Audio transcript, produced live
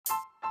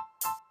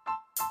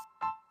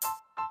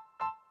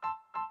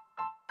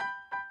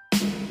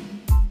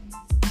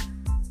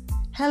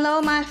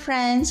Hello, my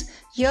friends.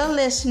 You're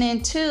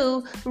listening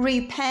to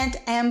Repent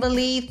and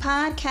Believe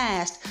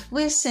podcast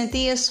with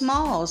Cynthia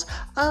Smalls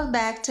of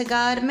Back to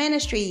God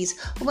Ministries.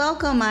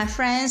 Welcome, my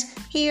friends.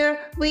 Here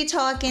we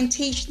talk and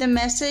teach the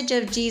message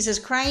of Jesus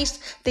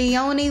Christ, the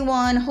only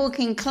one who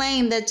can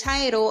claim the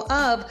title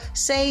of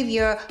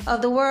Savior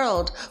of the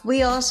world.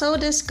 We also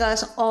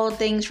discuss all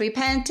things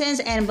repentance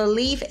and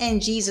belief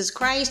in Jesus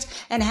Christ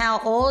and how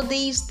all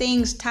these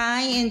things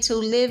tie into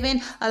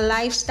living a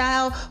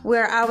lifestyle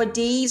where our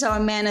deeds are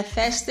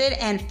manifested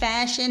and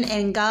fashioned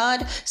in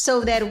God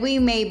so that we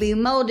may be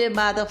molded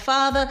by the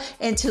Father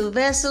into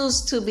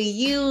vessels to be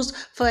used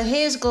for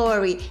His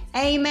glory.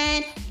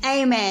 Amen.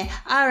 Amen.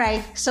 All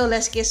right, so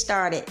let's get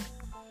started.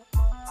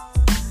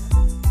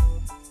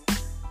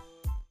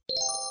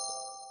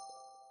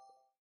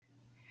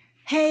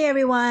 Hey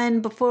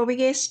everyone, before we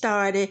get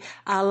started,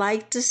 I'd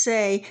like to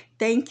say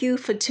thank you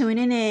for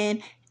tuning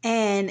in.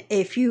 And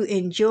if you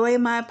enjoy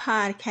my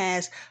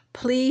podcast,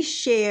 please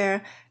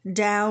share,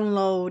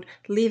 download,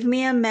 leave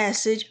me a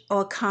message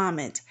or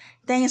comment.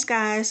 Thanks,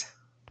 guys.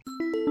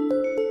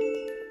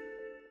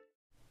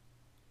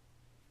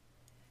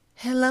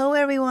 Hello,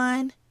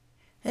 everyone.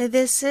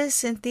 This is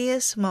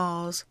Cynthia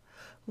Smalls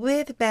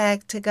with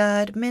Back to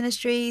God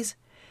Ministries.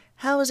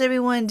 How is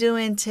everyone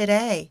doing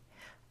today?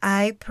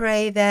 I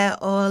pray that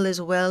all is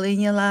well in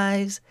your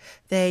lives,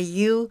 that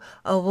you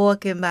are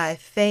walking by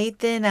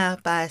faith and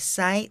not by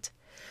sight.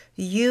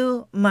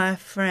 You, my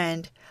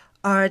friend,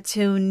 are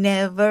to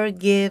never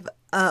give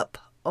up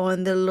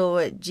on the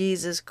Lord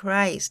Jesus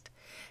Christ.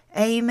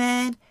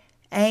 Amen.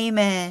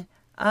 Amen.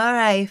 All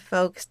right,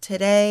 folks,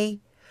 today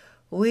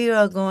we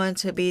are going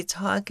to be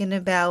talking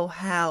about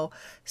how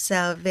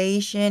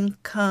salvation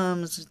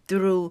comes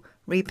through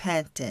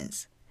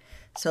repentance.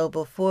 So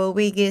before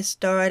we get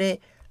started,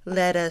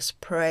 let us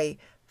pray.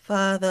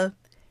 Father,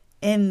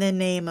 in the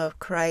name of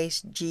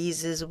Christ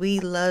Jesus, we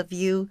love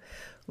you.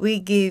 We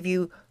give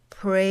you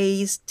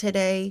praise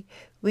today.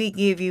 We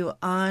give you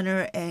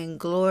honor and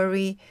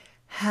glory.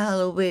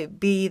 Hallowed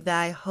be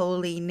thy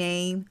holy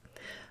name.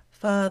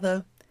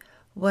 Father,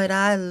 what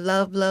I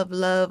love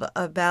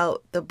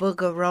about the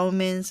book of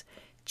Romans,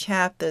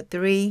 chapter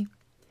 3,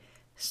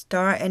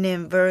 starting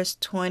in verse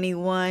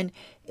 21,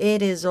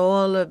 it is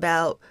all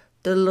about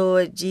the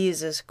Lord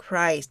Jesus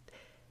Christ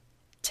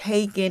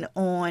taking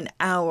on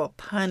our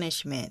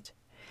punishment,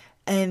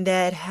 and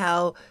that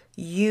how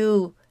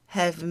you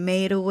have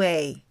made a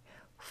way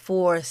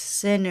for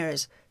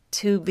sinners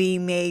to be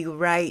made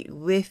right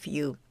with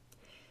you.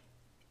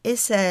 It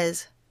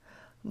says,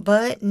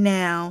 but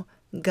now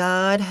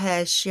God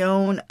has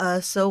shown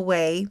us a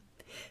way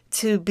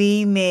to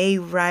be made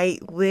right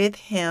with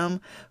Him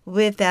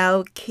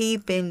without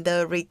keeping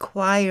the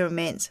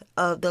requirements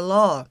of the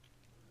law,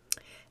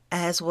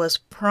 as was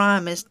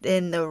promised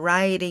in the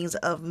writings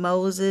of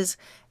Moses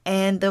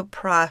and the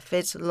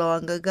prophets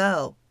long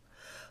ago.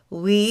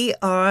 We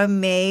are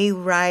made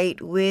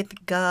right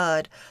with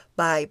God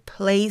by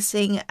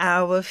placing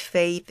our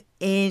faith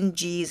in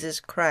Jesus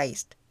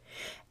Christ.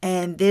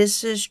 And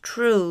this is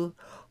true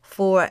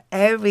for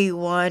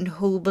everyone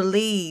who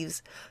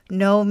believes,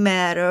 no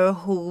matter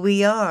who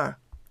we are.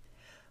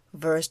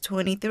 Verse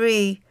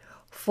 23,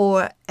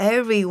 for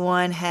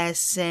everyone has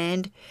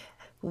sinned.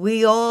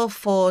 We all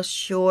fall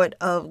short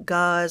of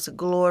God's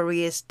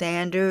glorious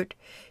standard,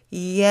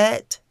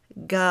 yet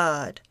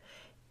God,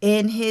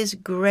 in His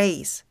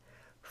grace,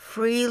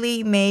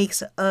 freely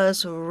makes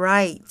us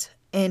right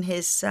in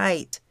His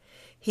sight.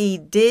 He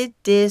did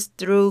this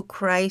through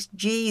Christ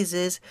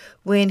Jesus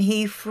when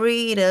He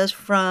freed us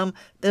from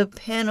the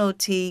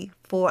penalty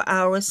for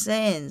our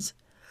sins.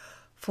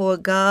 For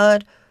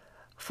God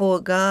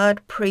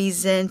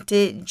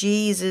presented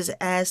Jesus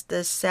as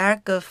the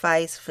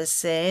sacrifice for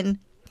sin.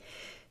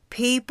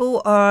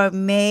 People are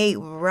made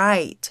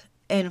right.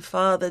 And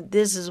Father,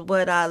 this is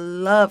what I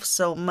love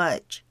so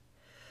much.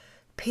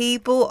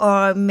 People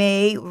are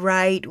made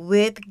right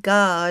with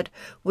God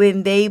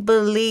when they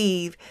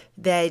believe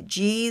that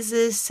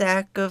Jesus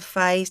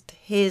sacrificed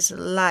His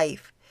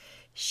life,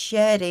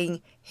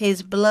 shedding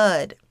His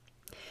blood.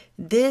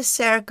 This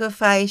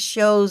sacrifice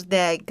shows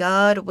that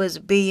God was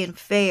being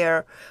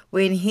fair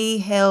when He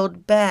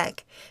held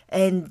back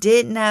and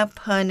did not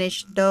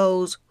punish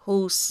those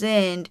who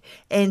sinned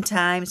in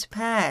times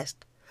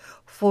past.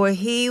 For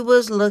He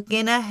was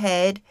looking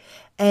ahead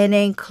and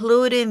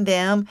including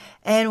them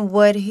and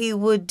what He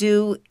would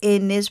do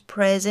in this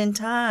present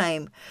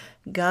time.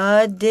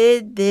 God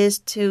did this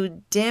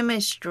to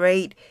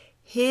demonstrate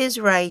His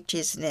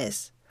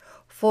righteousness.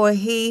 For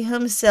He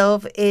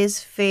Himself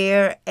is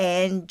fair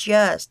and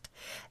just,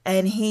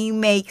 and He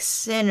makes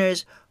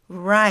sinners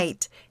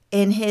right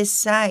in His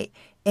sight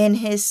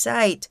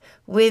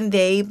when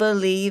they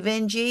believe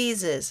in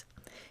Jesus.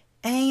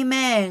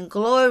 Amen.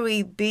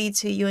 Glory be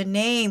to your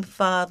name,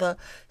 Father.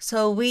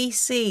 So we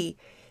see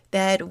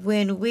that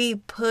when we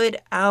put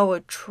our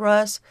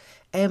trust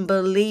and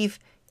belief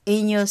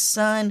in your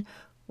Son,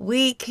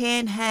 we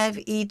can have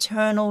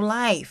eternal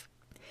life.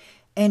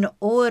 In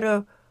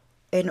order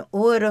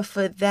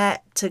for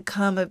that to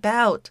come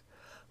about,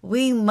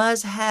 we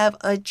must have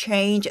a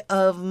change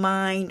of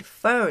mind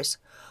first.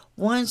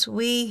 Once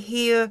we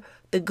hear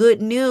the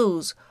good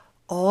news,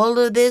 all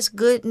of this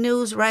good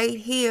news right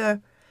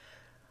here,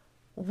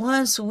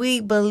 once we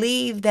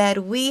believe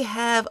that we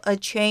have a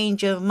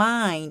change of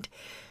mind,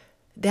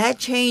 that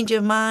change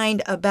of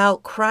mind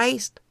about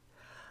Christ,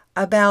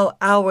 about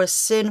our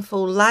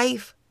sinful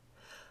life,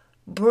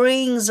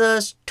 brings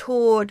us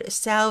toward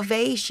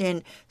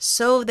salvation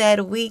so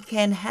that we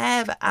can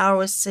have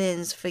our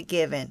sins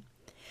forgiven.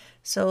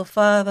 So,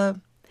 Father,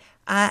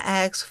 I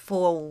ask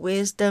for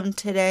wisdom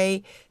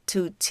today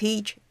to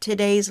teach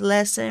today's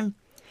lesson.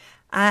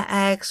 I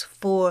ask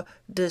for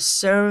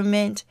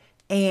discernment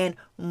and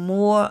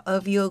more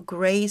of your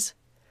grace.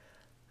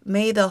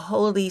 May the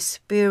Holy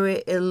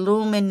Spirit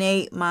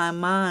illuminate my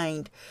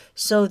mind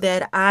so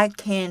that I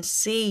can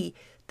see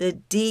the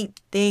deep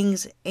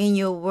things in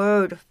your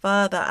word.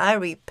 Father, I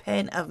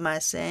repent of my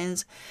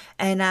sins,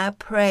 and I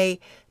pray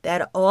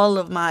that all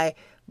of my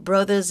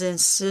brothers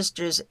and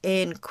sisters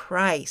in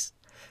Christ,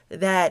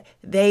 that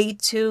they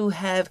too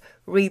have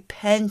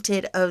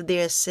repented of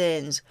their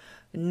sins.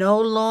 No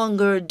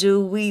longer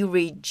do we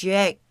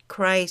reject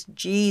Christ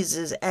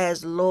Jesus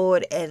as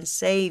Lord and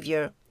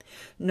Savior.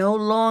 No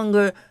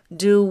longer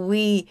do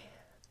we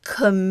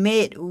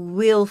commit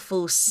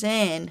willful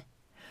sin.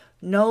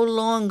 No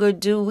longer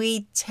do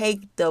we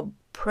take the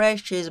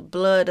precious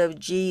blood of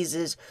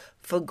Jesus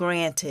for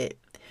granted.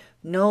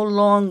 No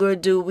longer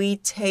do we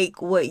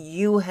take what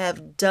you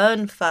have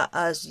done for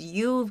us.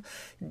 You've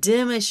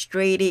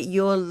demonstrated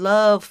your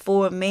love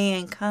for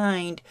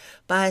mankind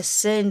by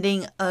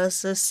sending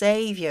us a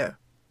Savior.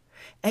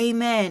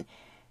 Amen.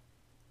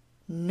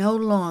 No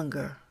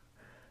longer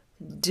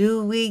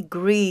do we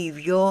grieve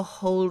your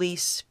Holy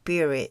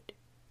Spirit.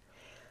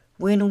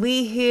 When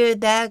we hear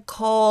that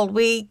call,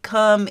 we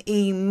come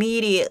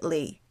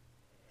immediately.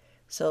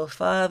 So,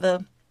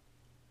 Father,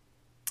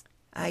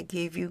 I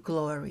give you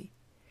glory.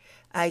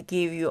 I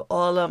give you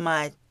all of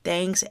my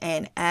thanks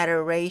and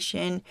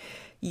adoration.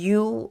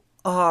 You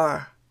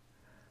are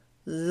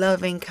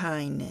loving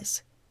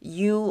kindness.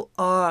 You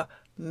are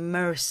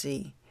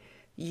mercy.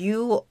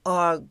 You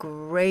are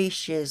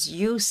gracious.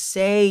 You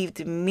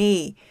saved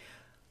me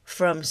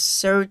from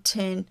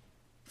certain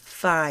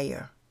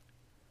fire.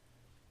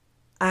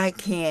 I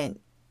can't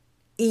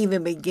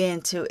even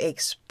begin to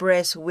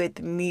express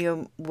with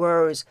mere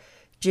words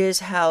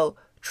just how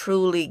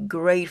truly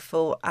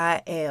grateful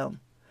I am,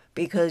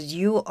 because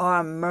you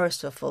are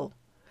merciful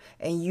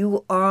and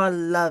you are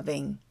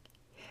loving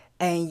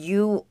and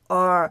you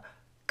are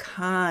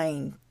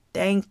kind.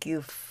 Thank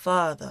you,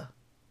 Father.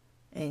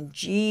 In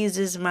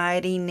Jesus'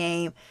 mighty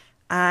name,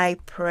 I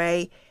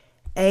pray.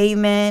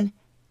 Amen.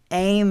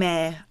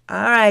 Amen.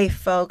 All right,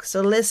 folks.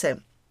 So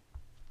listen.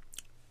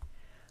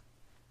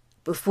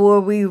 Before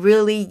we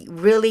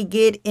really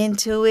get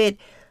into it,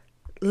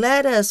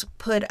 let us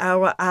put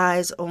our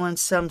eyes on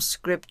some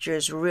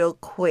scriptures real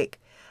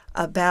quick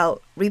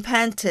about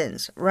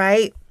repentance,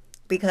 right?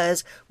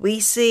 Because we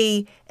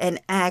see in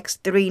Acts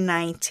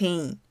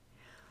 3:19,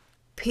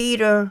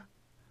 Peter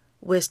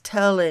was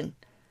telling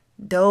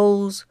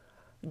those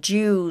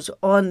Jews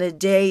on the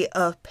day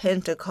of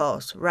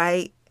Pentecost,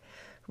 right?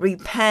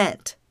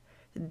 Repent,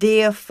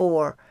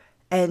 therefore,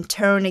 and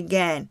turn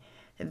again,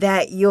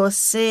 that your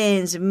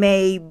sins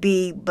may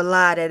be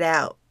blotted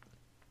out.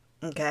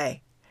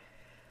 Okay.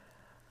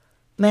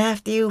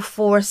 Matthew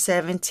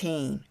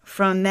 4:17.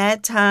 From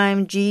that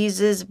time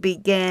Jesus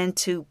began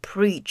to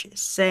preach,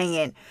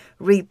 saying,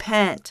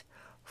 repent,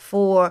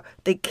 for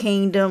the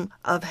kingdom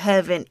of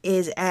heaven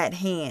is at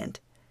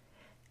hand.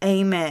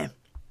 Amen.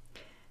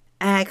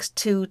 Acts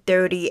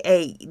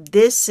 2:38.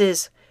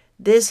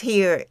 This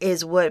here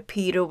is what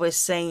Peter was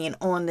saying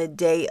on the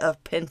day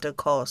of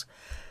Pentecost.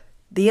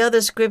 The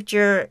other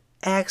scripture,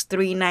 Acts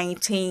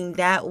 3:19,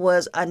 that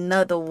was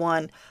another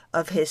one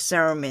of his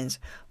sermons.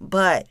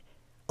 But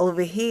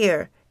over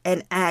here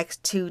in Acts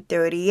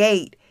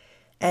 2:38,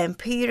 and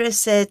Peter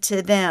said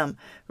to them,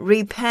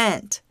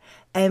 repent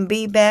and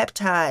be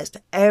baptized,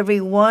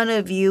 every one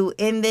of you,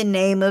 in the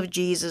name of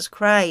Jesus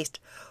Christ,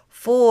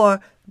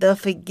 for the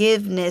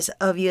forgiveness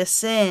of your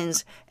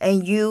sins,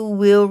 and you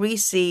will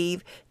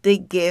receive the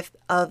gift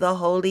of the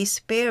Holy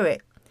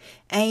Spirit.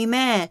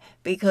 Amen.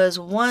 Because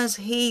once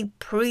he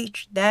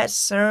preached that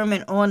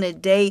sermon on the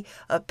day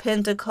of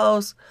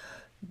Pentecost,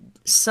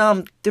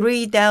 some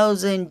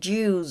 3,000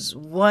 Jews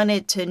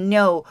wanted to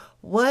know,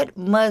 what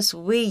must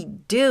we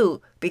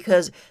do?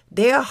 Because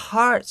their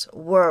hearts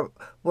were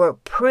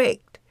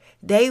pricked.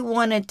 They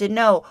wanted to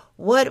know,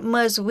 what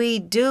must we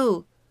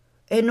do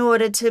in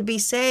order to be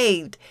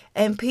saved?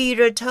 And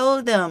Peter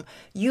told them,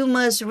 you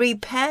must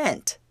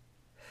repent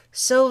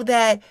so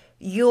that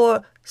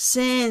your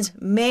sins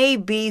may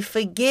be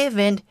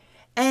forgiven,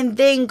 and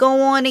then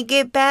go on and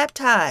get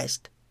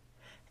baptized.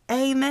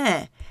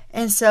 Amen.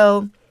 And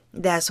so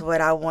that's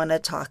what I want to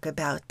talk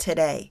about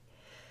today.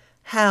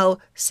 How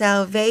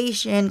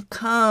salvation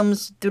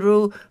comes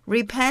through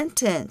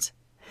repentance.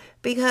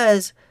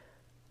 Because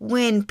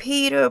when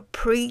Peter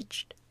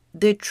preached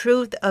the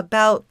truth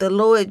about the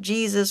Lord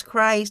Jesus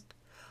Christ,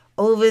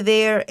 over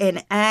there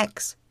in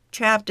Acts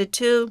chapter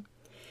 2,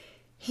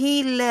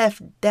 he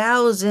left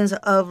thousands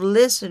of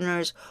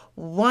listeners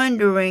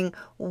wondering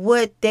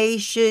what they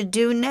should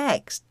do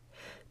next.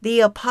 The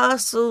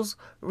apostles'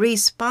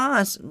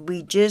 response,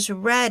 we just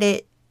read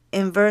it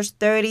in verse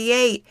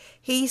 38.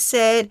 He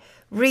said,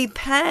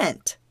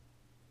 repent.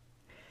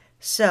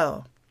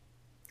 So,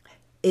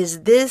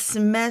 is this the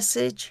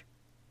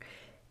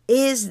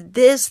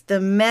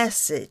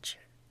message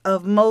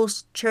of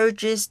most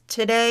churches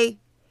today?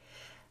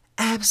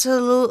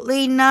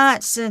 Absolutely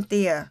not,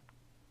 Cynthia.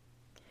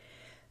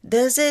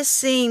 Does it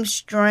seem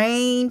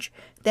strange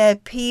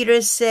that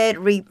Peter said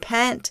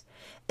repent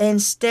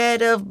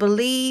instead of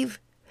believe?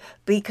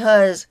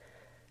 Because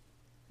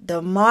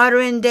the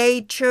modern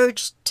day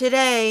church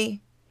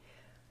today,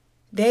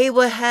 they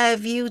will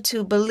have you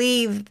to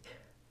believe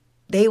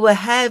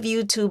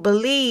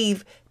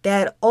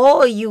that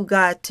all you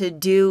got to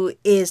do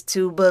is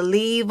to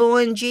believe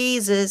on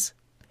Jesus.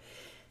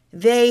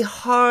 They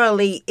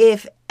hardly,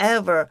 if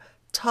ever,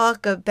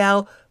 talk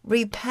about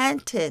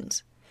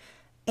repentance.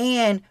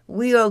 And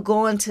we are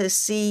going to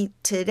see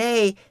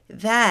today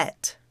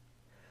that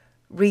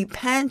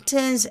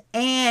repentance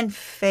and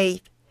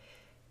faith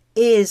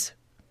is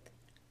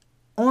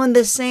on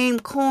the same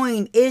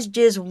coin. It's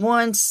just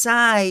one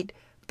side,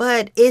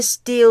 but it's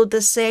still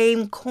the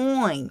same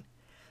coin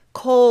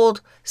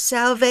called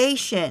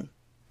salvation.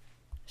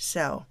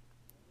 So,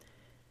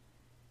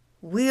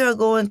 we are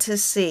going to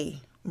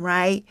see,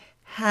 right,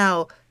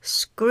 how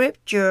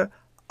Scripture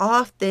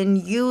often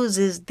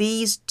uses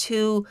these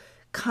two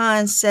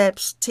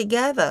concepts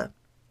together.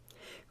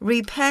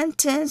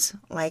 Repentance,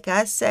 like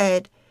I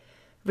said,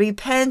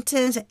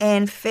 repentance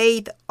and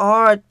faith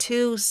are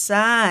two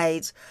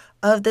sides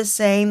of the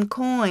same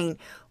coin.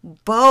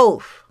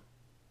 Both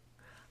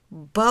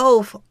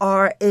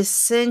are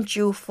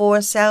essential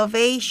for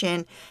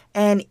salvation,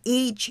 and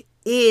each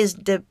is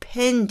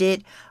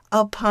dependent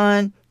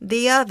upon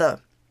the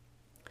other.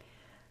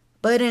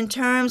 But in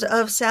terms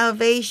of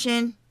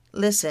salvation,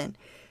 listen,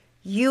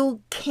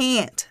 you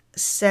can't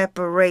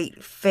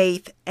separate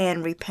faith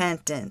and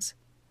repentance.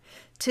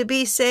 To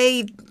be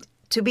saved,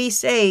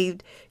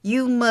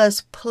 you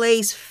must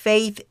place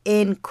faith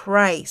in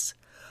Christ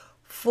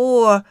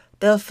for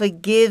the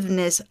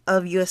forgiveness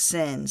of your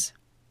sins.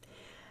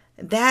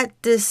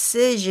 That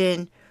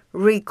decision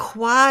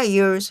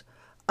requires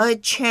a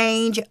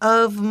change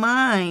of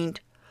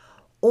mind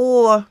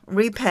or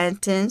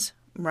repentance,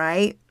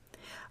 right?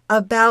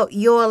 About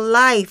your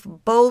life.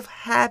 Both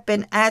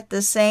happen at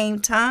the same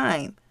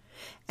time.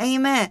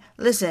 Amen.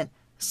 Listen,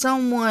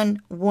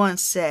 someone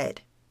once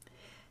said,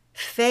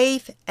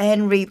 faith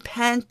and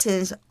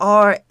repentance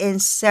are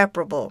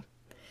inseparable.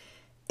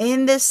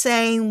 In the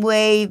same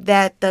way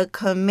that the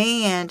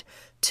command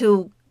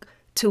to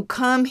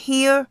come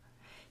here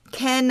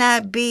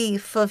cannot be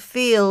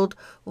fulfilled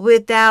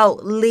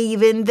without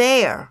leaving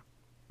there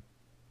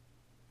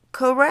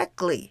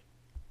correctly.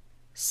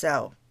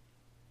 So,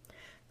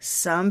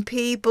 some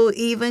people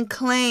even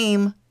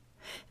claim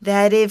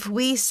that if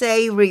we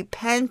say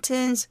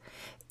repentance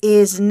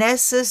is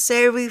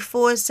necessary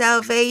for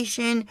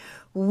salvation,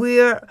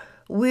 we're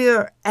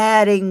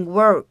adding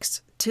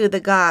works to the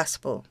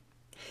gospel.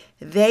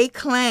 They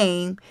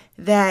claim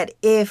that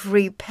if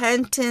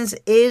repentance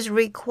is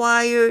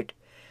required,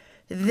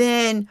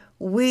 then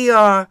we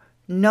are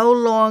no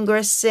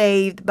longer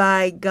saved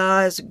by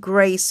God's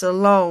grace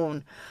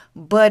alone,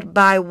 but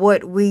by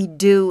what we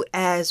do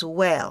as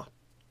well.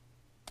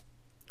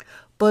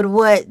 But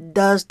what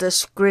does the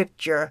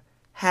Scripture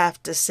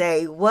have to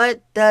say?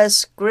 What does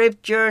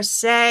Scripture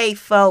say,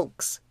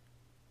 folks?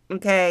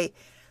 Okay,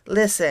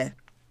 listen.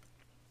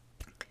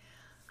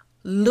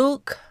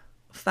 Luke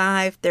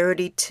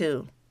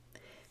 5:32.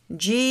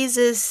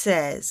 Jesus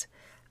says,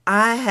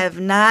 I have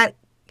not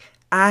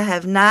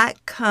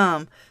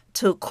come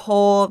to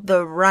call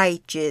the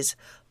righteous,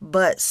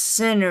 but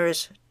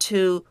sinners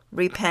to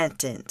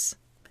repentance.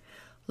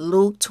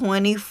 Luke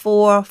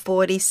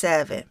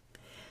 24:47.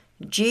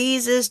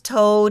 Jesus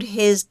told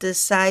his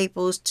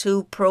disciples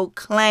to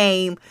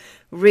proclaim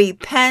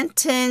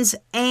repentance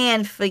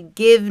and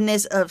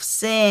forgiveness of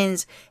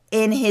sins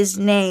in his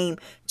name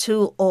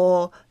to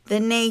all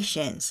the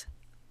nations.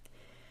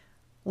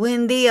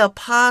 When the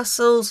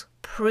apostles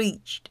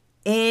preached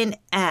in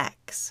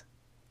Acts,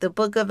 the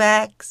book of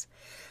Acts,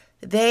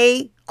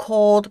 they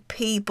called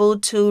people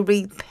to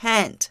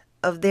repent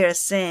of their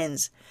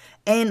sins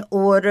in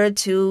order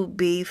to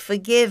be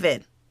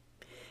forgiven.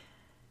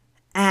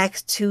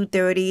 Acts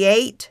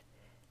 2:38,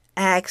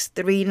 Acts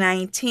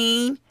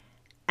 3:19,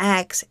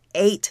 Acts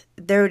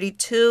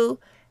 8:32,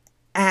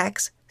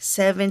 Acts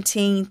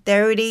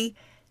 17:30,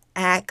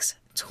 Acts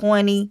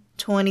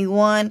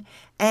 20:21,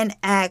 and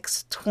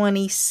Acts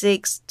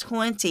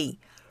 26:20.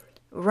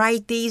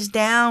 Write these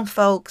down,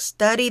 folks.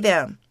 Study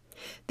them.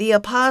 The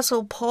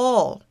Apostle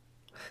Paul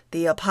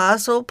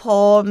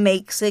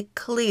makes it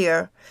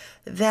clear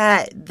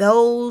that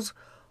those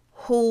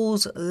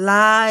whose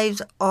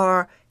lives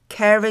are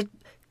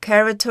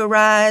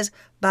characterized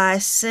by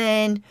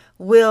sin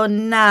will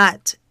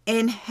not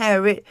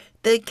inherit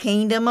the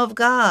kingdom of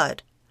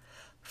God.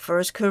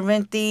 1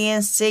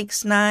 Corinthians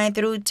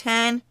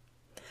 6:9-10,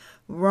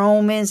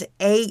 Romans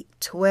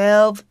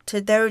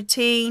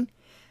 8:12-13,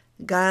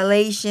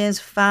 Galatians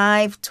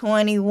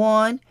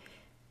 5:21,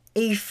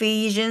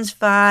 Ephesians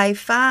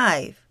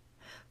 5:5.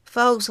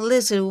 Folks,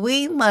 listen,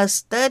 we must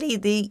study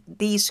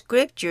these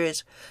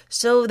scriptures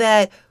so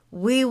that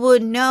we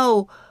would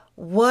know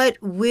what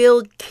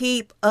will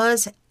keep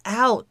us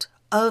out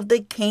of the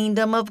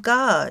kingdom of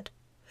God.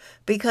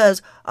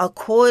 Because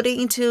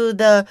according to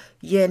the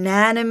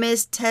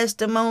unanimous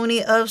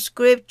testimony of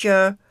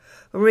Scripture,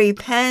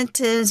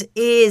 repentance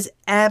is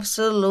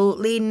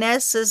absolutely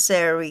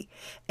necessary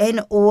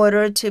in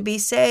order to be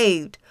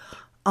saved.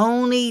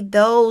 Only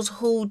those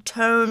who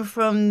turn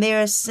from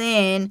their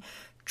sin,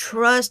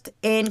 trust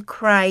in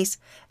Christ,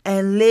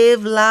 and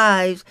live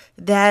lives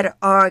that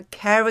are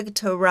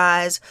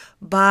characterized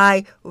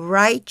by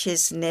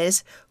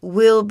righteousness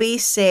will be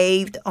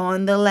saved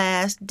on the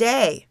last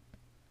day.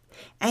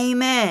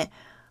 Amen.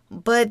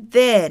 But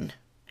then,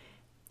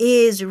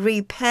 is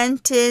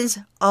repentance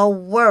a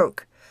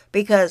work?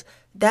 Because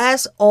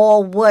that's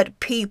all what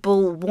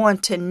people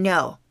want to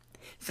know.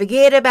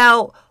 Forget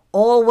about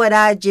all what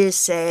I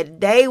just said.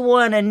 They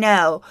want to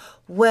know,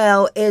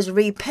 well, is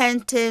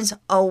repentance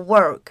a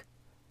work?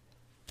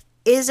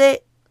 Is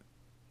it?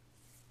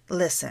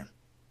 Listen.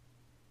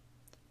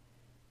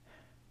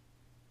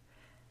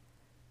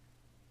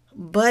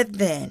 But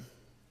then,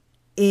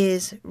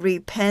 is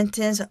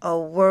repentance a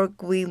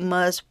work we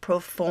must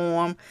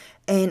perform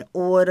in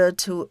order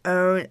to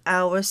earn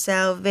our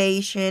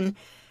salvation?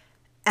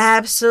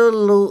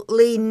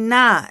 Absolutely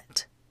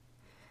not.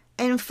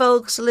 And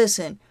folks,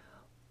 listen,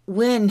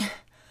 when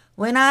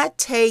I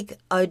take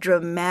a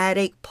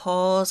dramatic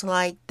pause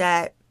like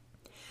that,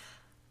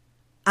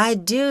 I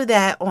do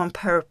that on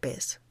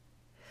purpose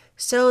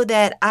so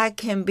that I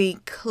can be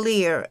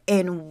clear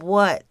in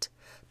what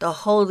the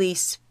Holy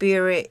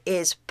Spirit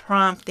is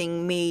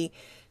prompting me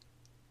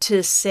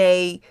to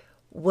say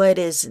what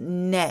is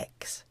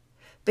next.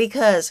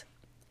 Because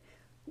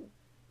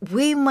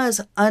we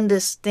must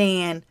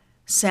understand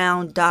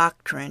sound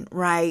doctrine,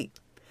 right?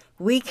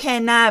 We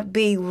cannot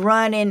be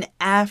running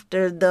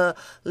after the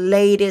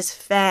latest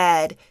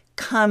fad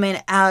coming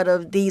out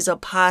of these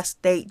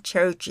apostate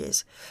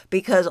churches,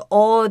 because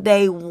all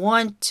they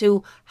want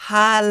to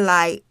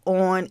highlight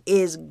on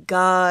is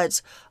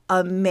God's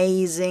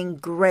amazing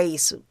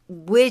grace,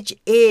 which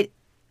it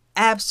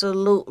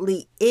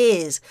absolutely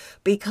is,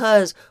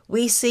 because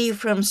we see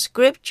from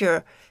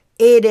Scripture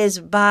it is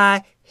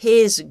by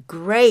His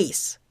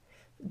grace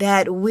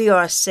that we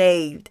are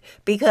saved,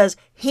 because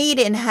He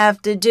didn't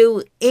have to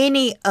do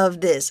any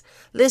of this.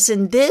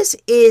 Listen, this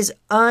is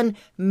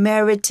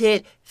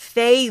unmerited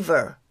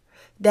favor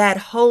that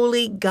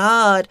holy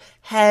God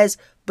has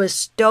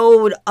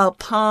bestowed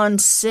upon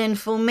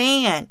sinful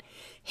man.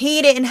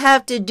 He didn't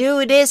have to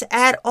do this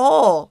at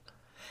all.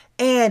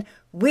 And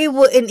we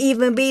wouldn't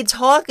even be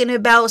talking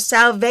about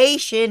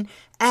salvation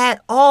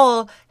at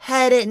all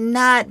had it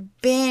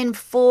not been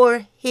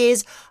for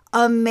His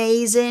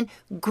amazing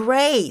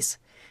grace.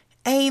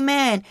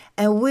 Amen.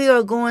 And we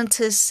are going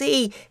to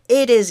see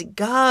it is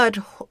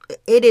God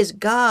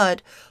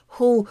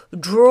who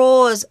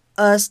draws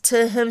us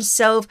to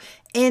Himself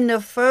in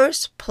the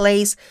first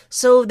place,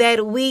 so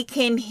that we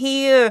can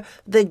hear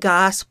the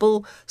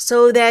gospel,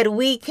 so that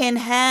we can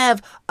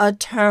have a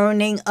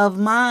turning of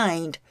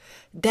mind.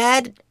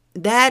 That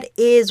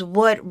is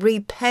what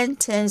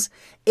repentance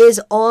is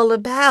all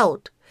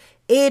about.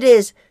 It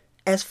is,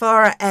 as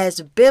far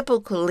as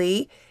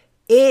biblically,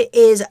 it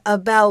is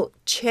about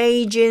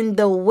changing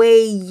the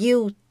way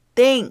you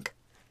think.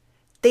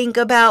 Think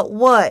about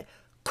what?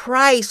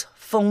 Christ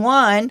for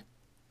one,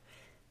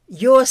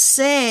 your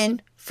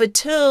sin for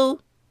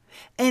two,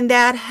 and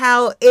that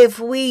how if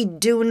we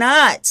do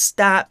not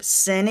stop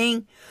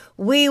sinning,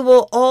 we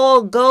will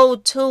all go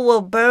to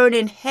a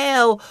burning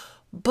hell.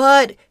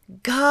 But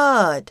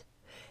God,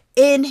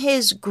 in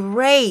His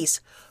grace,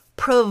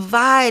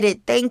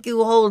 provided, thank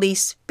you, Holy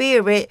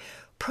Spirit,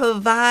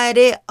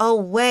 provided a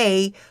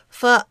way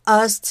for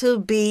us to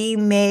be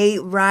made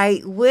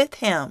right with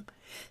Him.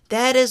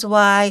 That is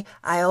why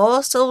I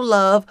also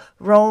love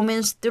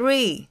Romans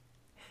 3.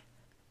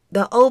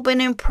 The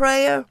opening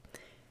prayer,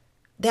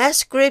 that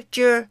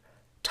scripture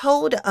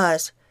told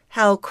us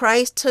how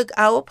Christ took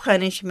our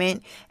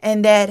punishment,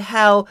 and that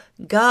how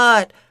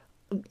God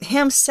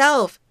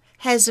Himself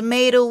has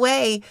made a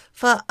way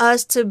for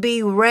us to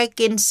be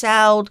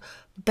reconciled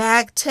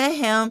back to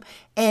Him,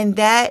 and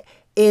that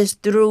is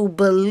through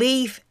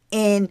belief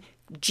in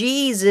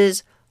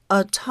Jesus'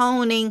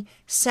 atoning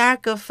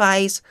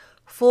sacrifice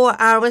for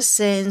our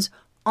sins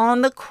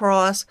on the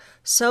cross,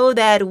 so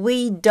that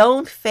we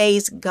don't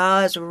face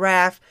God's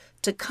wrath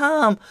to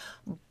come.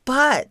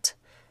 But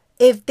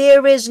if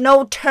there is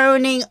no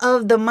turning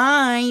of the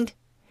mind,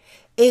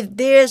 if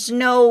there's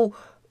no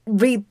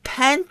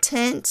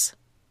repentance,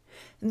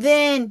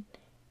 then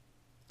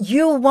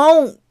you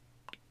won't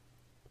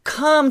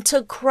come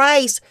to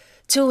Christ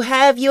to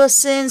have your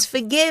sins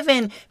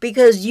forgiven,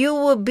 because you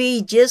will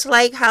be just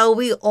like how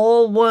we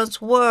all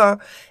once were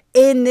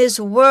in this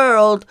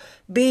world,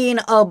 being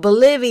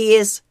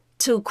oblivious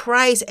to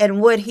Christ and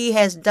what he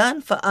has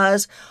done for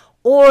us,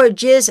 or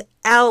just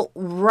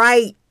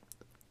outright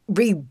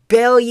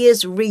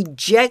rebellious,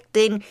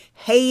 rejecting,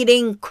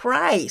 hating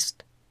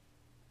Christ.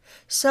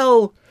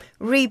 So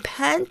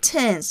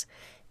repentance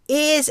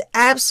is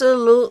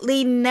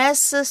absolutely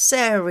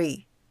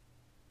necessary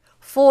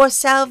for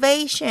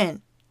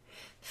salvation.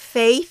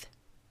 Faith,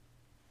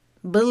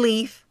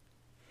 belief,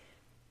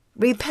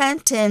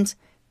 repentance,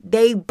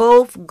 they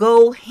both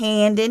go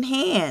hand in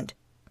hand.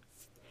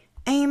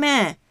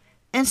 Amen.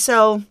 And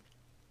so,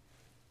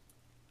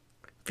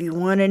 if you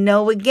want to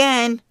know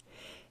again,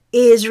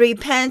 is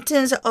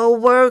repentance a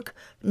work?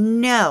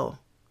 No.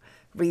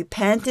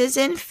 Repentance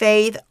and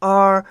faith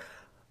are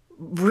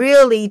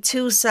really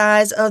two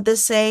sides of the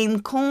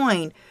same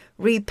coin.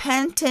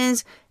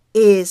 Repentance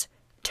is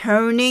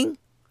turning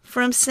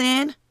from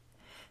sin.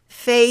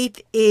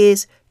 Faith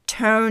is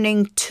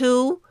turning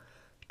to,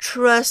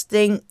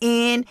 trusting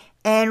in,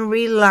 and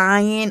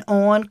relying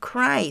on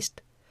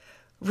Christ.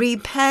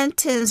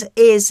 Repentance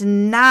is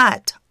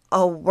not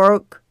a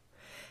work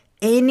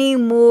any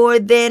more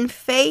than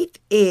faith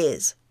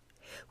is.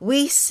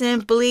 We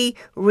simply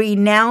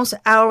renounce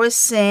our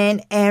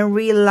sin and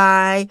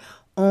rely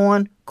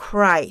on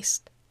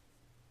Christ.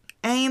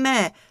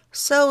 Amen.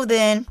 So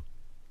then,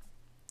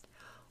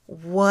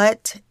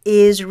 what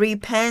is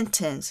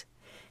repentance?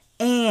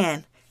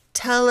 And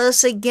tell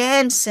us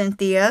again,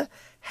 Cynthia,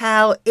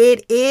 how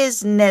it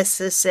is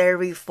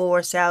necessary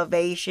for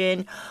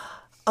salvation.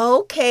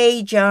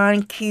 Okay,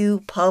 John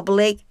Q.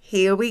 Public,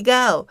 here we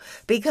go.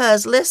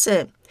 Because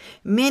listen,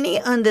 many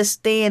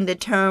understand the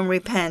term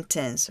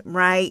repentance,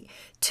 right,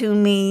 to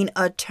mean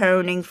a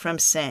turning from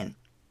sin.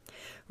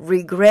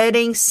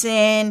 Regretting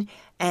sin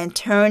and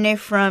turning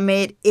from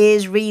it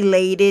is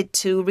related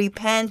to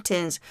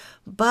repentance,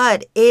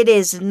 but it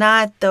is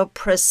not the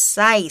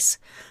precise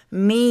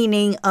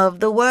meaning of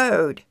the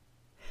word.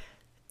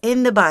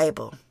 In the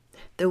Bible,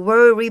 the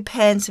word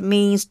repent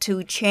means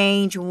to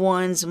change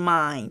one's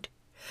mind.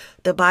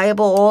 The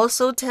Bible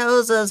also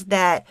tells us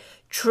that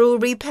true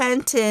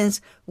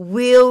repentance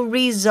will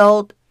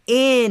result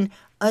in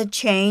a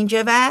change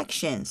of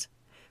actions,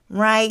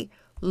 right?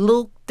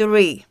 Luke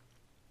 3.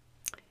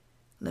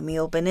 Let me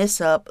open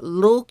this up.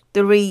 Luke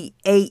 3,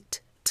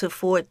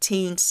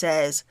 8-14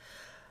 says,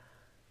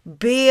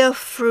 bear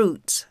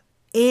fruits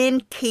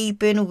in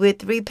keeping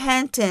with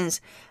repentance,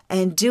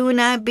 and do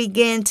not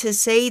begin to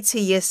say to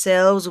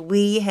yourselves,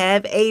 we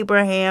have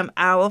Abraham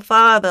our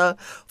father,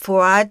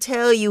 for I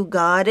tell you,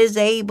 God is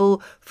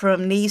able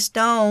from these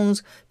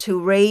stones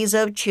to raise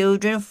up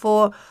children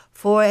for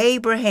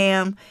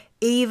Abraham.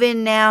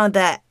 Even now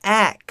the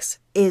axe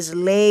is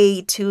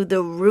laid to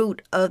the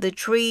root of the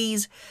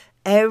trees.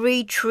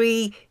 Every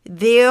tree,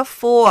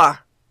 therefore,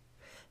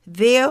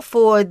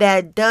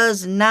 that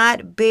does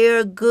not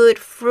bear good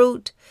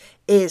fruit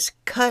is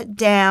cut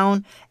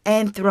down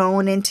and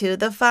thrown into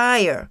the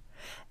fire.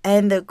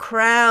 And the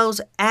crowds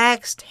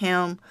asked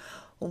him,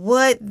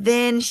 what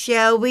then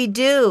shall we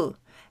do?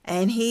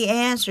 And he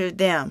answered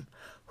them,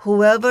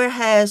 whoever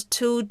has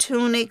 2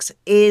 tunics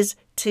is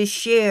to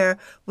share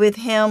with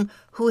him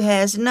who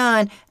has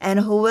none,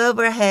 and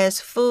whoever has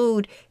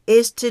food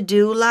is to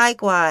do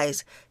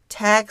likewise.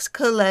 Tax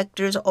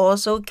collectors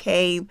also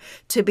came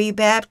to be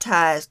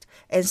baptized,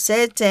 and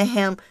said to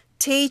him,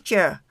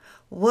 Teacher,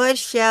 what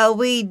shall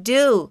we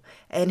do?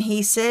 And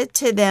he said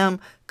to them,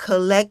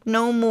 collect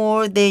no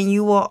more than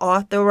you are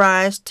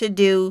authorized to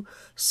do.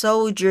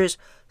 Soldiers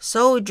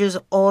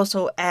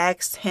also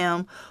asked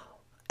him,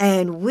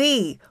 and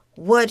we,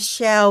 what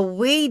shall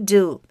we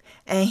do?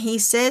 And he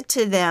said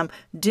to them,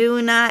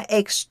 do not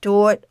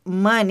extort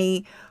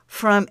money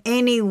from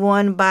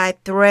anyone by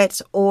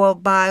threats or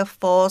by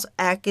false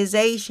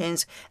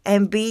accusations,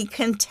 and be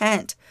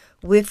content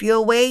with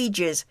your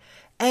wages.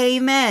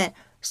 Amen.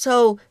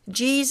 So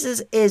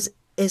Jesus is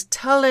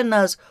telling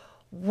us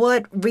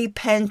what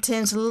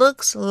repentance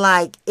looks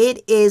like.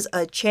 It is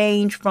a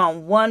change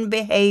from one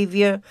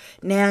behavior,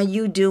 now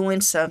you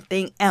doing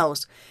something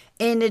else.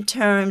 In the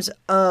terms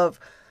of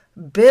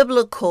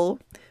biblical,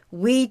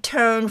 we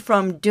turn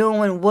from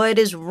doing what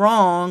is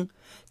wrong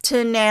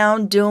to now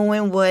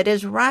doing what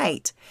is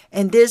right.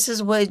 And this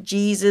is what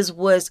Jesus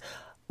was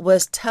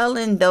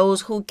telling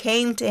those who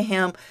came to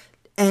him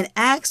and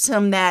asked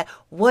him that,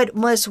 what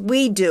must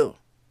we do?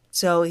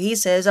 So he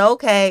says,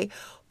 okay,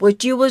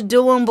 what you was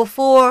doing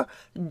before,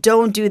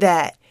 don't do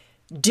that.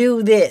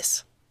 Do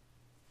this.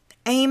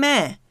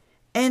 Amen.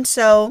 And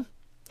so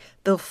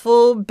the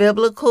full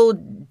biblical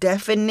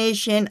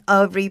definition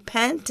of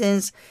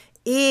repentance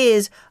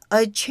is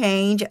a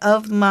change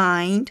of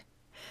mind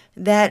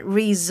that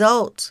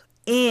results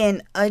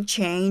in a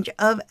change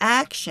of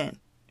action.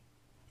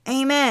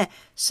 Amen.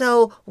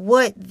 So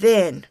what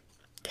then?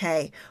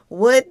 Okay.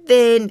 What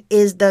then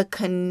is the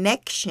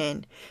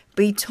connection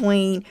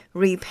between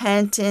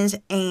repentance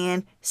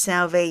and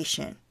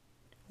salvation?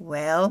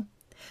 Well,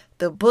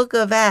 the book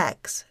of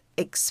Acts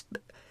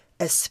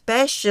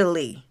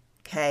especially,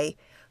 okay,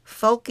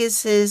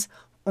 focuses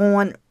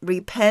on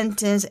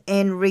repentance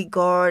in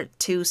regard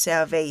to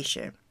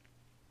salvation.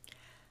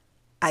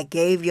 I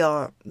gave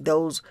y'all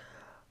those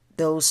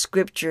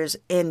scriptures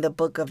in the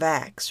book of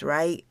Acts,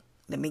 right?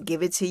 Let me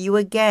give it to you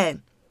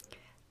again.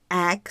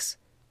 Acts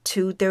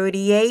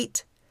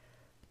 2:38,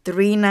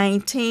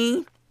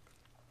 3:19,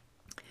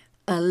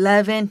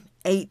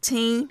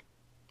 11:18,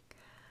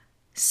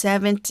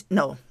 17.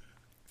 No,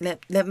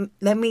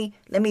 let me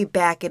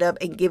back it up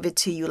and give it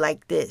to you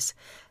like this.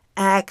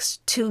 Acts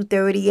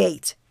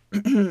 2:38,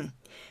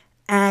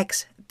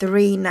 Acts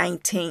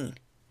 3:19,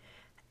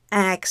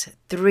 Acts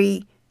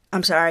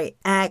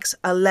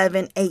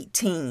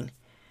 11:18,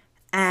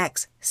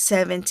 Acts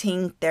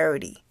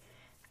 17:30,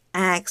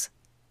 Acts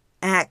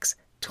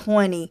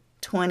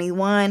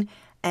 20:21,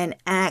 and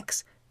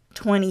Acts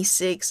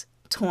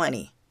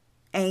 26:20.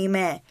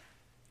 Amen.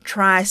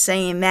 Try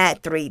saying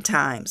that 3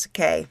 times,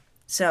 okay?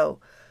 So,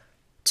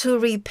 to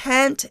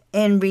repent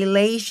in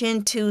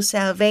relation to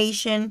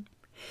salvation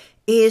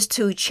is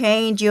to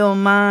change your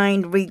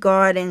mind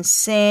regarding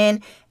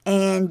sin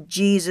and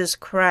Jesus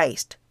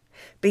Christ.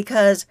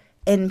 Because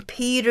in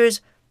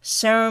Peter's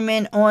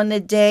sermon on the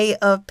day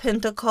of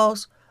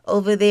Pentecost,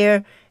 over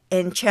there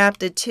in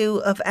chapter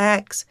 2 of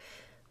Acts,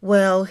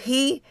 well,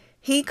 he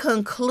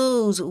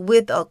concludes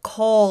with a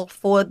call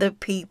for the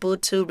people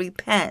to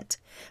repent.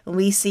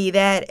 We see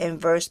that in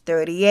verse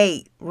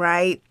 38,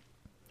 right?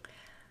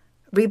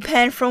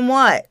 Repent from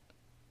what?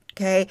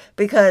 Okay,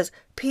 because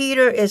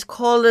Peter is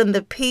calling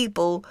the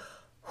people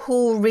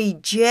who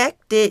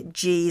rejected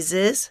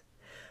Jesus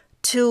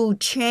to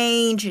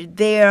change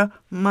their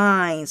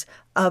minds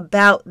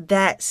about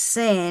that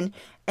sin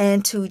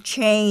and to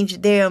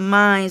change their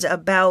minds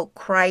about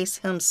Christ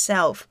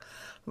himself,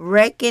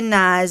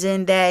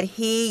 recognizing that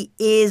he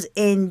is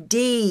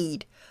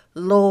indeed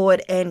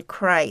Lord and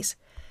Christ.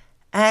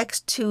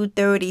 Acts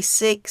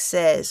 2:36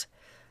 says,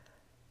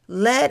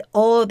 "Let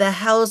all the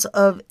house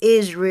of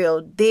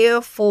Israel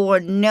therefore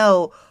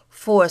know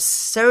for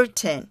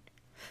certain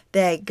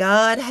that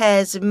God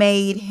has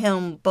made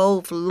him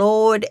both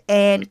Lord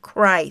and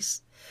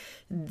Christ,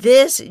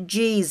 this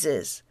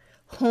Jesus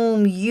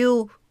whom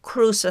you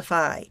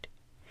crucified."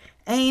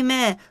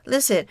 Amen.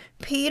 Listen,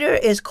 Peter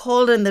is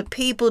calling the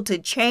people to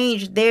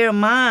change their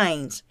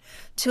minds,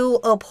 to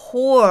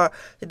abhor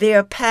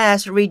their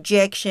past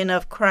rejection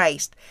of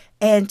Christ,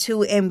 and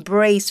to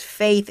embrace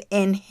faith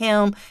in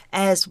him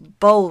as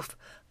both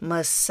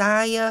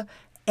Messiah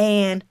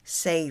and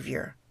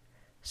Savior.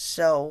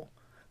 So,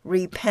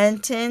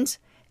 repentance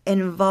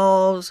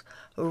involves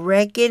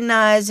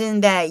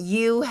recognizing that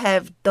you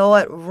have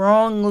thought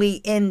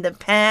wrongly in the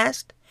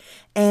past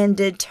and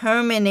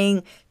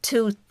determining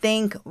to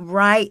think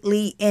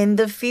rightly in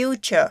the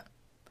future.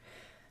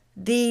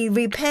 The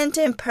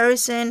repentant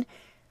person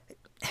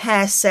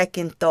has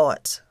second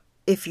thoughts,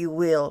 if you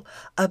will,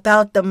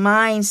 about the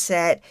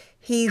mindset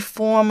he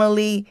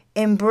formerly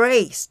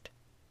embraced.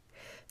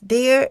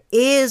 There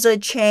is a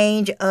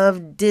change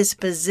of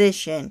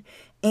disposition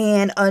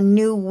and a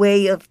new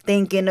way of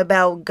thinking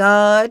about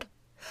God,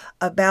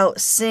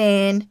 about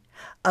sin,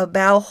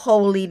 about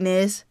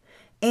holiness,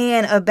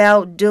 and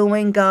about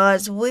doing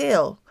God's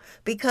will.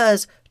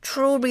 Because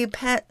true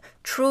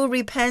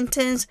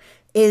repentance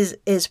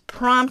is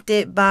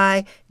prompted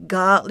by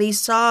godly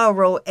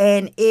sorrow,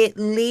 and it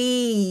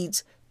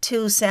leads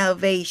to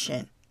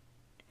salvation.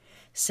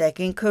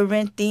 2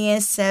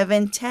 Corinthians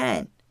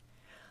 7:10.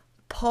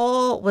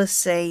 Paul was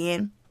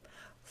saying,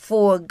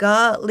 "For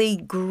godly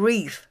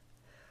grief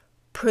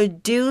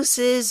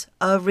produces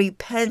a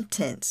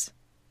repentance."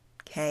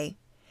 Okay?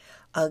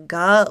 A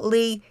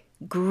godly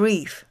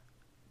grief.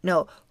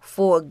 No,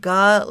 for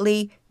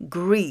godly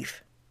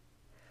grief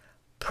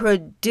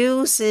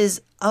produces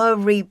a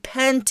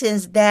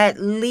repentance that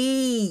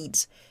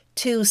leads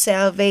to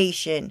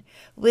salvation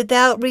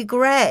without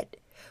regret,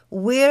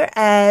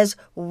 whereas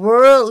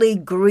worldly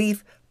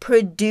grief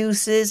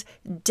produces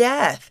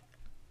death.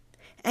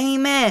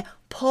 Amen.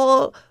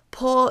 Paul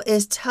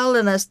is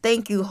telling us,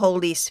 thank you,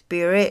 Holy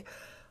Spirit,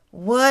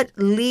 what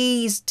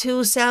leads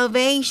to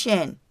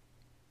salvation.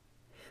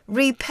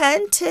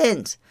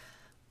 Repentance.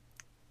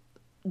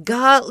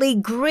 Godly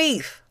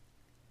grief.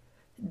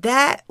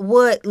 That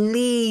what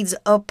leads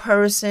a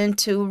person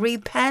to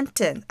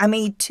repentance.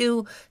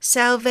 To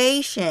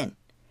salvation.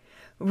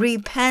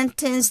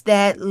 Repentance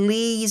that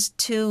leads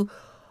to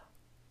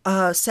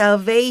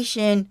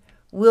salvation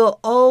will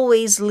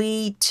always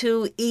lead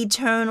to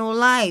eternal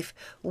life,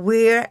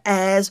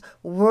 whereas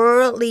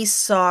worldly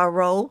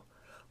sorrow,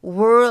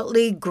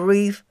 worldly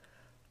grief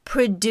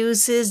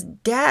produces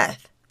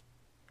death.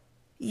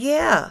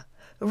 Yeah,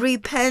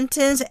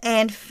 repentance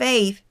and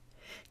faith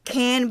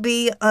can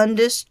be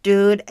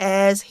understood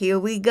as, here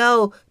we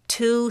go,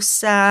 2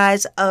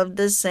 sides of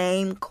the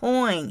same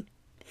coin.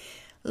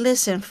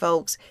 Listen,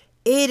 folks,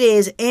 it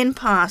is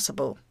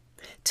impossible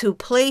to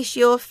place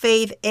your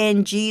faith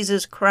in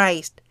Jesus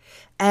Christ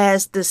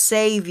as the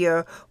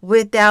Savior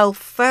without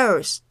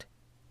first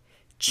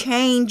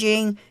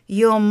changing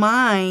your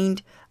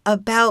mind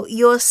about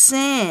your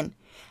sin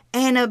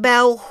and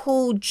about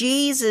who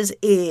Jesus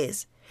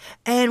is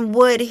and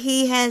what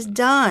he has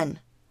done.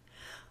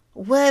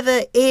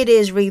 Whether it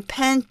is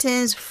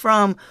repentance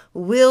from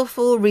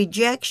willful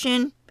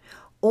rejection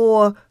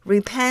or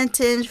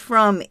repentance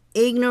from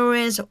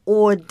ignorance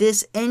or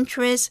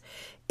disinterest,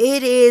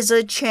 it is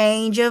a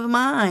change of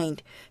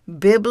mind.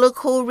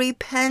 Biblical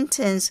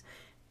repentance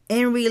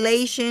in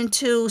relation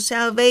to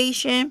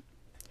salvation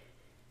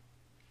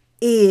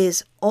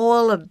is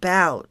all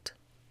about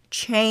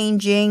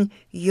changing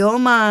your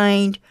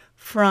mind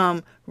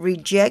from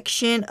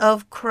rejection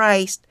of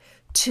Christ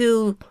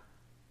to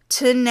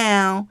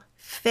now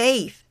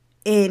faith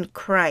in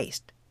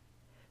Christ.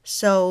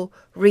 So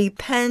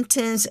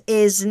repentance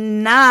is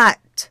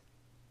not,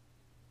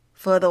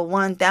 for the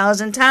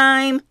 1,000th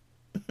time,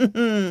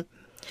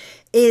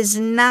 is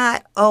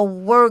not a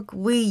work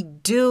we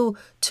do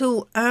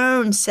to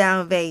earn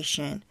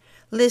salvation.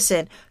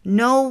 Listen,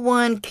 no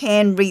one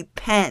can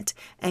repent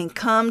and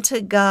come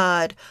to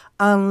God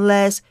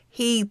unless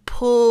he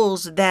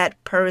pulls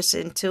that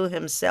person to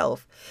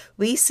himself.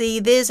 We see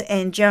this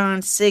in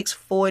John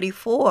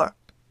 6:44.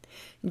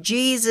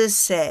 Jesus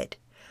said,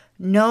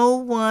 "No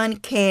one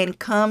can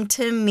come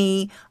to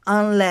me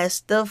unless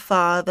the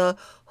Father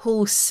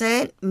who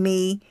sent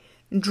me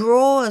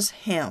draws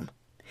him,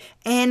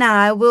 and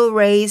I will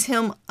raise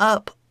him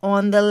up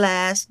on the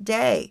last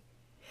day."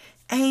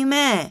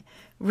 Amen.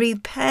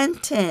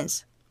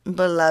 Repentance,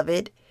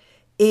 beloved,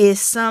 is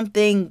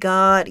something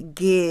God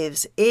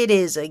gives. It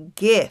is a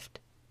gift.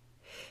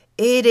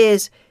 It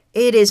is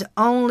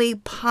only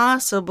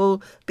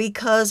possible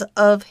because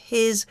of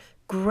his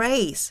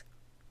grace.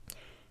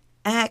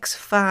 Acts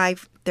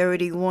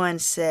 5:31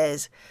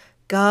 says,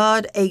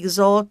 God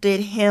exalted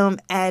him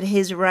at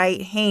his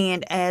right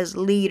hand as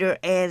leader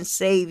and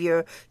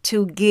savior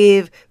to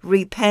give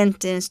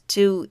repentance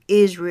to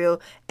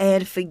Israel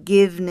and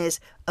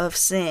forgiveness of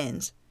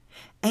sins.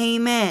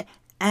 Amen.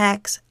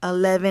 Acts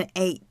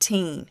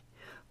 11:18.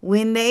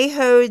 When they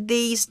heard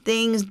these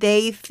things,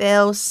 they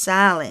fell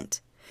silent,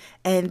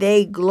 and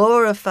they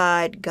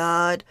glorified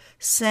God,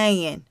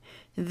 saying,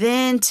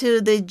 "Then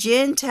to the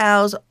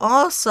Gentiles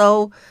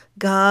also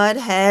God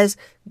has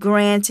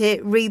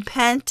granted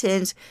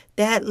repentance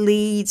that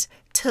leads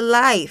to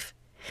life."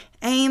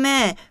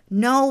 Amen.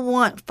 No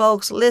one,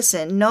 folks,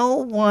 listen, no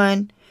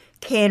one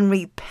can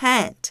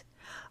repent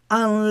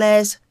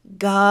unless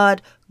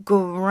God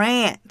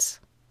grants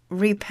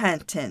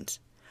repentance.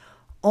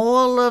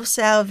 All of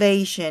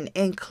salvation,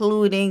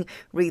 including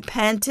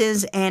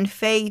repentance and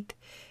faith,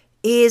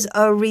 is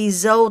a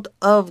result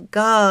of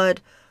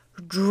God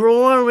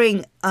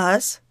drawing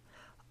us,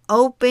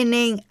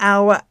 opening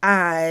our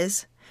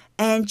eyes,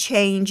 and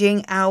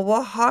changing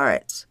our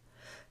hearts.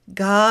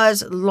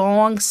 God's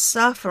long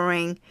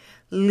suffering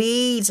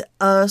leads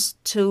us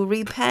to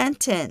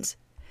repentance.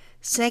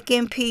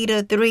 2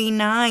 Peter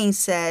 3:9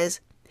 says,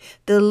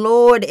 "The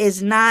Lord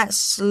is not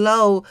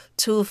slow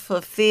to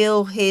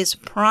fulfill his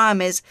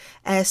promise,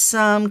 as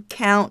some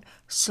count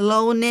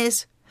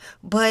slowness,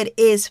 but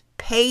is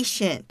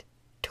patient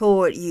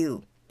toward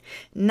you,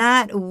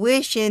 not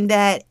wishing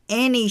that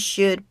any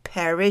should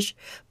perish,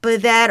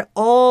 but that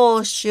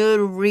all should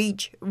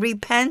reach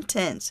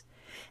repentance."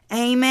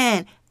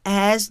 Amen.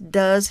 As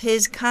does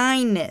his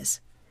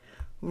kindness.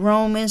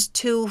 Romans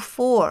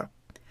 2:4.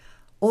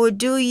 Or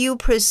do you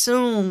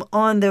presume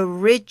on the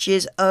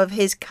riches of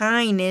his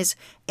kindness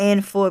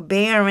and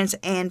forbearance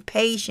and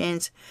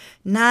patience,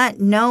 not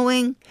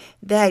knowing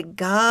that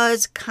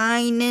God's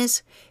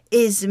kindness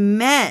is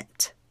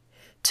meant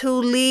to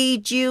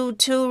lead you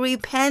to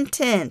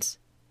repentance?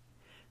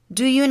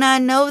 Do you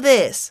not know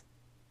this?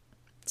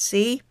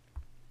 See?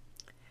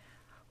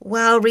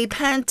 While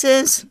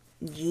repentance,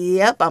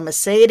 I'm going to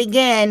say it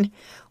again.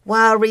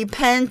 While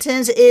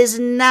repentance is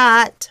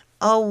not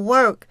a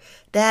work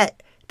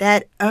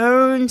that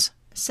earns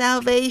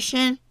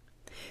salvation,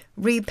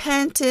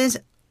 repentance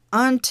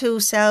unto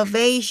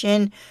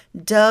salvation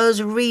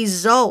does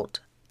result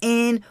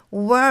in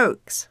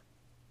works.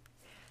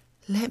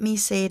 Let me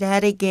say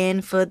that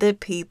again for the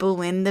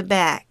people in the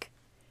back.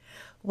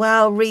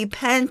 While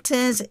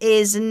repentance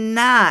is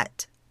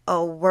not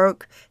a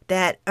work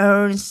that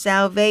earns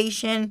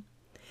salvation,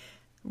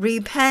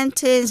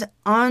 repentance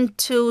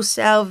unto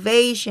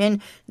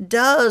salvation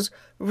does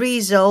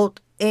result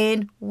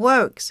in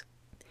works.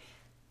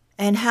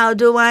 And how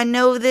do I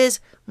know this?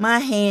 My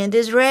hand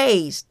is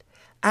raised.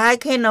 I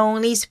can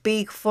only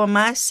speak for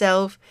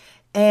myself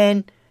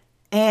and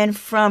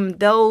from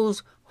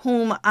those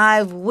whom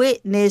I've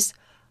witnessed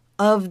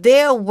of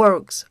their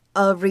works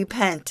of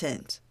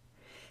repentance.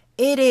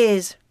 It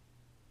is,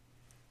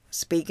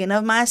 speaking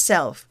of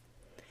myself,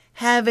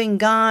 having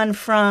gone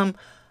from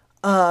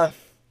a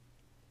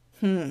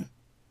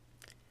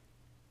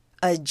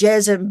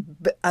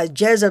Jezebel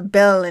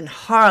and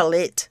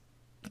harlot,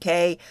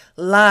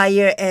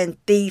 liar and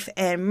thief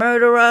and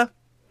murderer.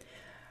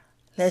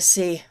 Let's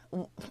see,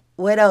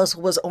 what else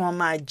was on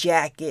my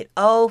jacket?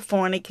 Oh,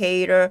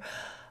 fornicator,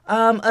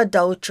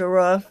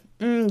 adulterer,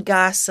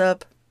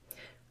 gossip,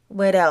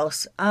 What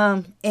else?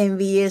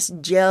 Envious,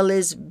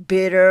 jealous,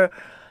 bitter,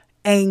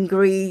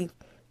 angry,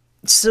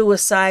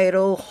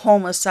 suicidal,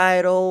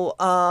 homicidal,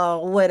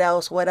 what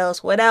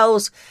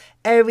else?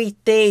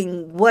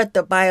 Everything what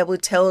the Bible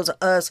tells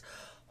us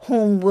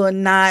whom will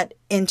not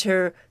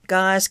enter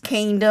God's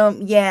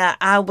kingdom. Yeah,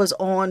 I was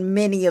on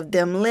many of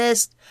them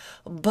lists,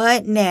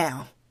 but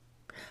now,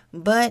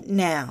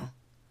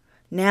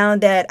 now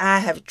that I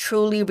have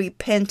truly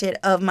repented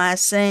of my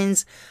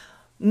sins,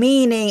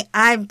 meaning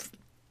I've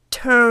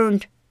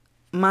turned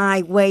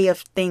my way of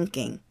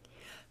thinking.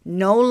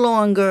 No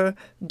longer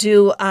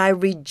do I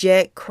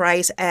reject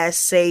Christ as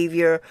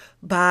Savior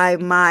by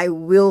my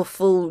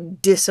willful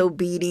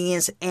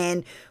disobedience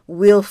and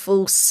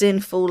willful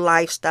sinful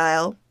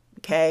lifestyle.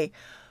 Okay.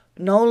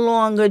 No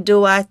longer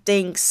do I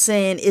think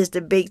sin is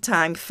the big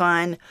time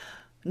fun.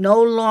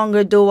 No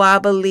longer do I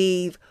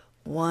believe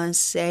once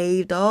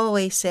saved,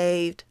 always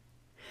saved.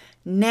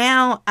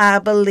 Now I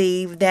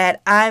believe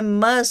that I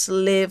must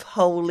live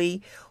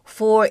holy,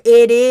 for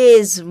it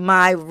is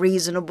my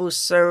reasonable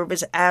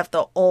service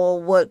after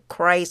all what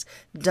Christ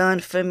done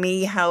for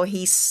me, how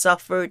he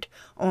suffered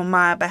on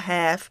my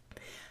behalf.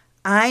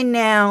 I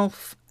now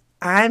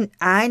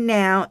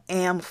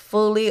am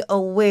fully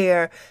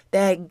aware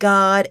that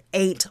God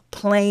ain't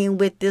playing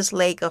with this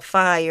lake of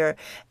fire,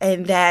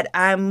 and that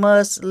I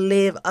must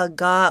live a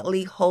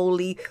godly,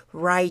 holy,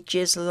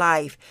 righteous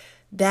life.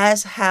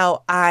 That's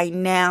how I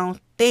now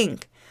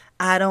think.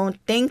 I don't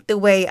think the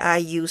way I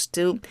used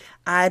to.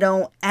 I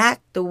don't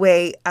act the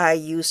way I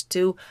used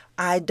to.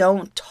 I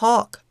don't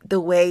talk the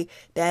way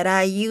that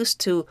I used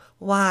to.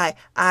 Why?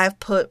 I've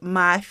put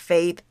my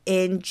faith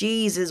in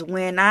Jesus.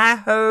 When I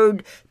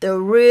heard the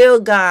real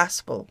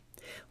gospel,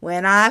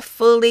 when I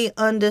fully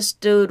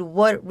understood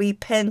what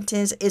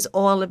repentance is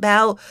all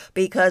about,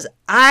 because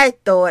I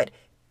thought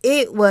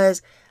it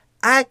was,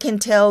 I can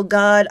tell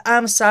God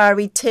I'm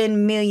sorry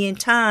 10 million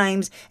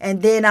times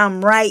and then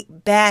I'm right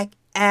back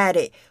at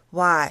it.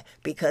 Why?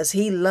 Because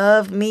he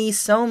loved me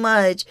so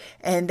much,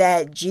 and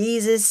that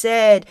Jesus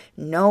said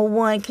no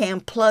one can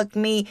pluck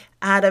me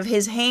out of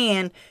his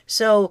hand.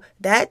 So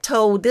that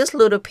told this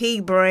little pea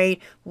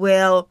brain,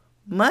 well,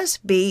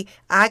 must be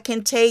I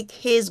can take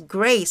his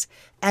grace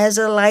as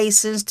a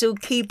license to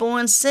keep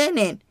on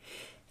sinning.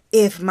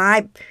 If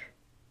my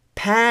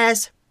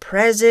past,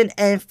 present,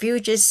 and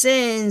future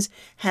sins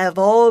have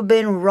all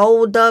been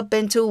rolled up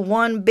into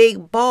one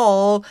big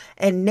ball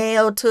and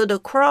nailed to the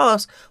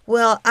cross,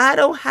 well, I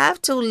don't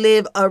have to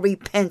live a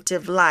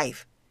repentive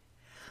life.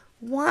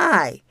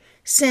 Why?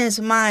 Since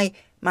my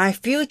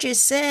future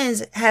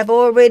sins have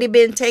already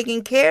been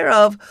taken care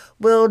of,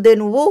 well then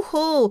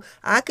woohoo,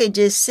 I could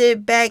just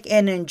sit back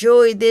and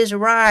enjoy this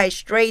ride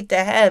straight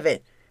to heaven.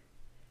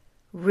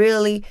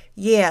 Really?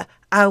 Yeah,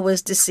 I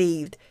was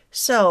deceived.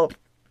 So,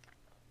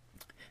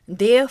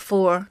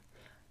 therefore,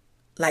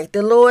 like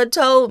the Lord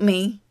told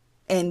me,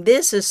 and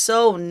this is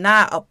so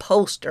not a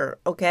poster,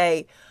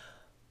 okay?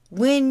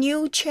 When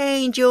you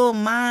change your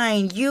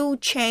mind, you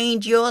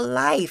change your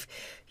life.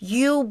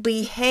 You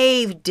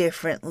behave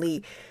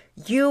differently.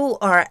 You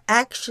are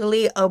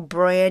actually a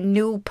brand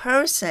new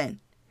person.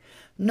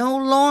 No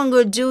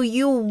longer do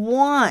you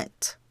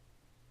want,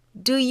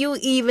 do you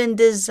even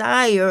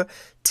desire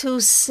to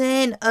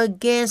sin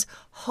against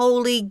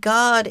holy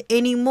God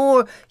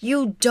anymore.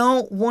 You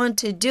don't want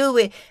to do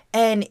it.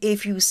 And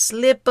if you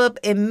slip up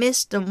and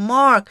miss the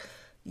mark,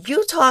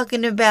 you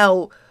talking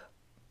about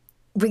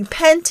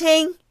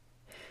repenting.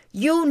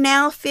 You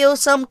now feel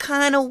some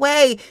kind of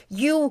way.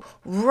 You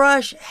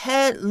rush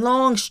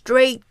headlong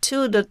straight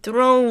to the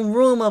throne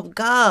room of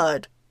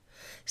God,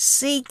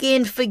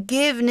 seeking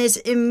forgiveness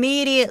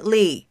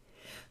immediately.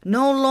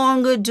 No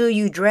longer do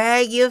you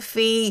drag your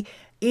feet,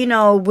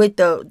 with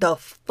the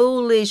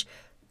foolish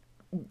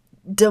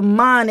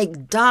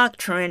demonic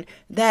doctrine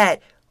that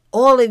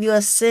all of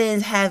your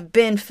sins have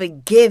been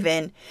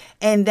forgiven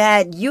and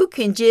that you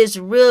can just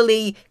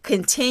really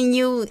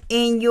continue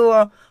in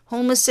your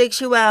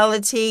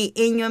homosexuality,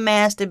 in your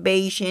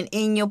masturbation,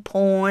 in your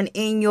porn,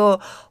 in your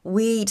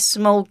weed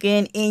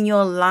smoking, in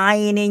your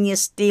lying, in your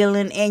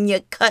stealing, and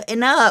your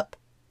cutting up,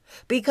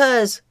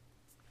 because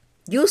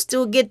you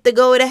still get to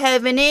go to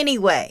heaven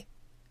anyway.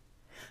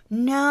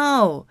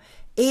 No,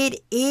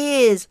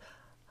 it's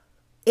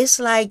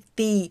like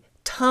the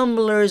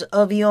tumblers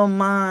of your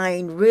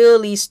mind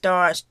really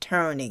starts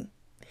turning.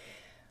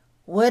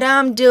 What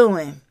I'm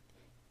doing,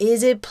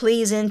 is it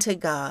pleasing to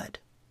God?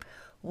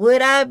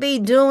 Would I be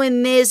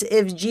doing this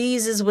if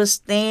Jesus was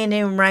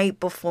standing right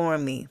before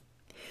me?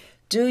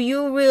 Do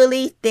you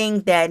really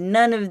think that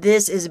none of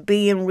this is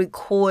being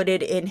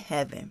recorded in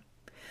heaven?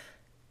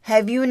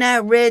 Have you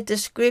not read the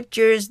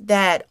scriptures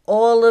that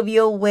all of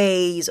your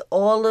ways,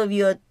 all of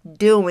your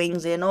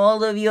doings, and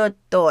all of your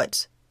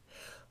thoughts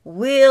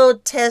will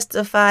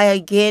testify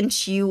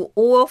against you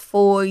or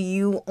for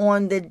you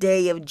on the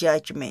day of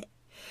judgment?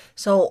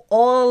 So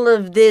all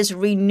of this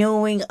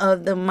renewing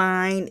of the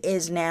mind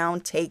is now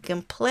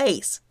taking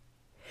place.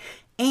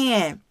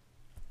 And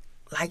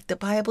like the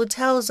Bible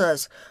tells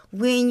us,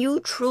 when you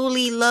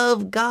truly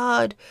love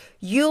God,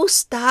 you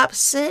stop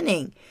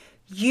sinning.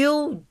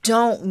 You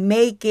don't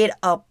make it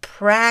a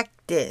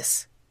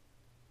practice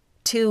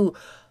to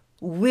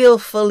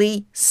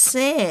willfully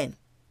sin.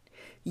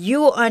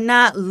 You are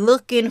not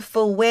looking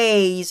for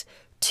ways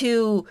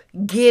to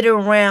get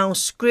around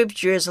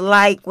scriptures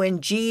like when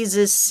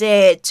Jesus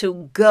said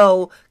to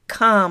go,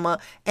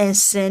 and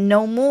sin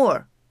no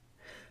more.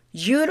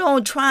 You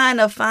don't try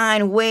to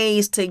find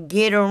ways to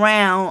get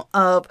around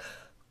of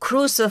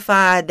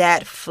crucify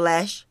that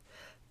flesh,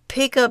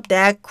 pick up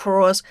that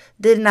cross,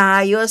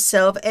 deny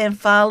yourself, and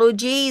follow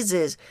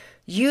Jesus.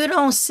 You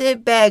don't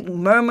sit back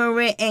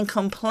murmuring and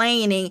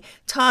complaining,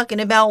 talking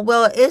about,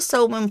 well, it's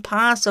so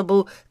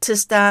impossible to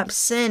stop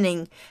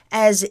sinning,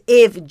 as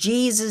if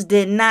Jesus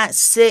did not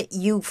set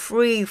you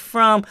free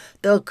from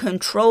the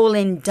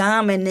controlling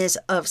dominance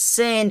of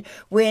sin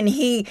when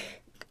he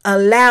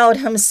allowed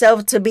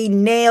himself to be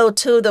nailed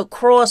to the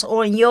cross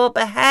on your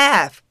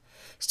behalf.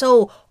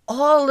 So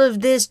all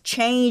of this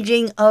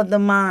changing of the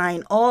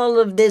mind, all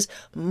of this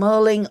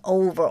mulling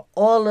over,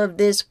 all of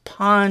this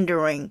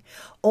pondering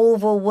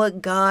over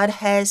what God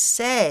has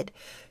said,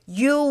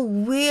 you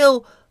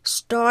will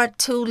start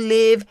to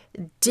live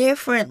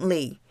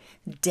differently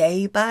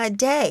day by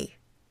day.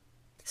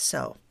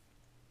 So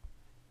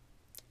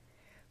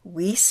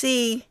we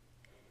see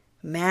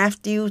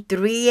Matthew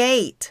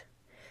 3:8.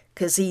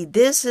 Because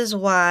this is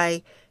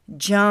why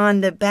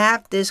John the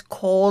Baptist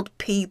called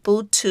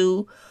people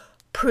to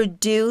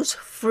produce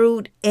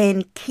fruit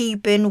in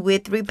keeping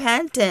with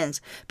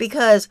repentance.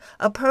 Because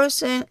a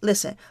person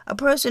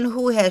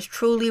who has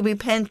truly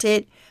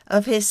repented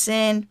of his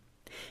sin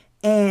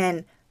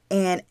and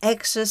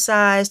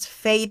exercised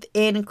faith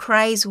in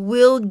Christ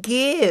will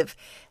give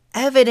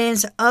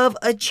evidence of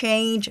a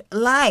changed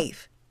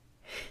life.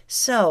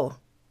 So,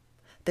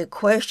 the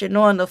question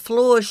on the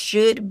floor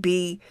should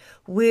be,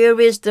 where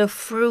is the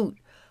fruit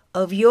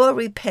of your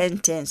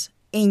repentance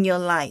in your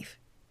life?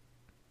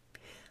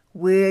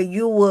 Where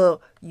you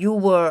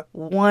were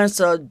once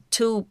a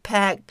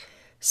 2-pack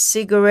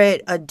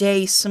cigarette a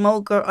day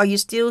smoker, are you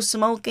still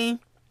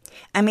smoking?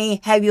 I mean,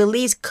 have you at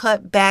least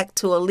cut back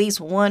to at least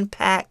 1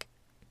 pack?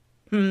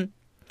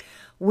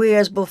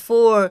 Whereas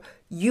before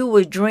you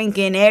were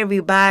drinking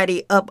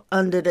everybody up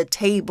under the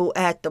table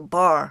at the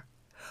bar.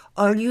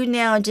 Are you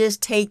now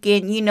just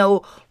taking,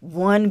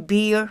 1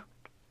 beer?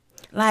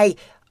 I'm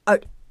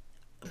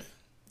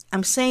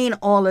saying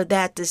all of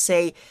that to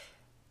say,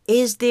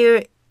 is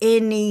there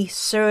any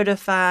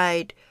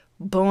certified,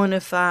 bona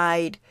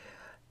fide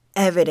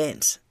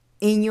evidence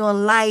in your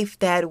life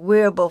that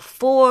we're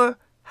before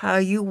how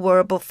you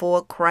were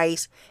before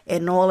Christ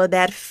and all of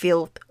that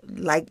filth,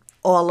 like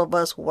all of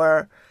us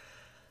were,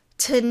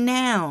 to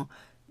now?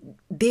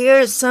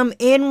 There's some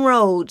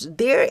inroads.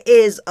 There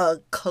is a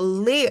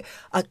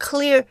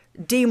clear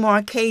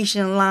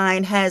demarcation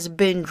line has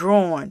been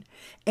drawn.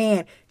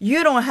 And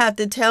you don't have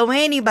to tell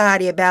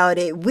anybody about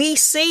it. We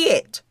see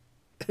it.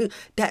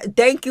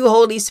 Thank you,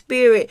 Holy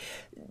Spirit.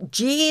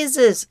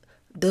 Jesus,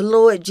 the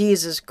Lord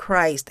Jesus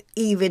Christ,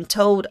 even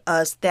told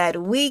us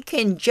that we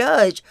can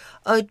judge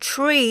a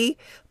tree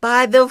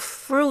by the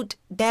fruit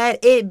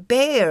that it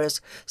bears.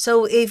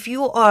 So if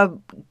you are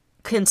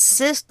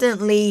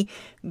consistently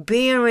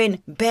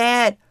bearing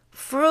bad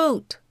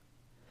fruit,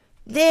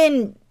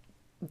 then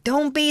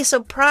don't be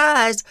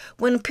surprised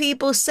when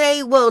people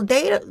say, well,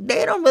 they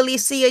don't really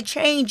see a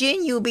change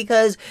in you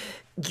because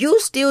you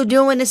still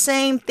doing the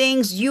same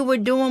things you were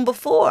doing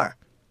before.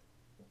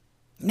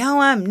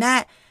 No, I'm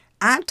not.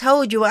 I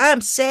told you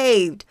I'm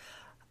saved.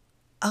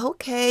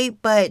 Okay,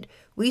 but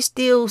we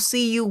still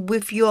see you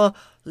with your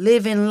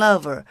living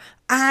lover.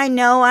 I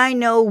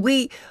know.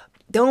 We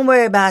don't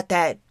worry about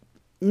that.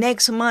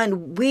 Next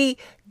month,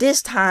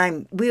 this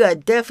time we are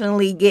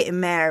definitely getting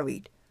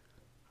married.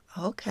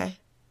 Okay.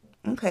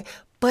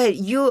 But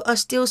you are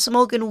still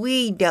smoking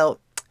weed though.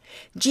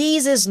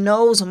 Jesus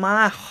knows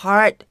my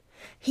heart.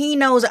 He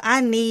knows I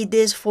need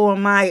this for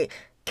my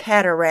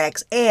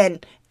cataracts.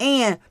 And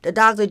the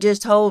doctor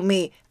just told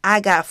me I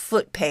got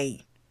foot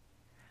pain.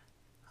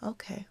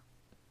 Okay.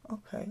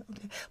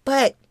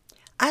 But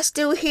I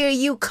still hear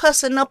you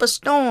cussing up a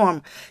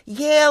storm.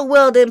 Yeah,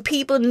 well then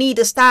people need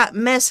to stop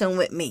messing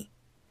with me.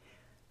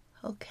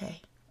 Okay.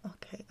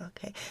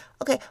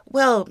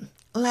 Well,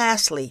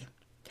 lastly,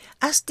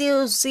 I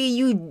still see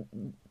you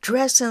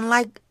dressing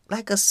like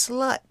a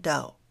slut,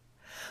 though.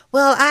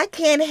 Well, I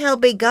can't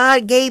help it.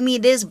 God gave me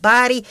this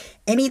body.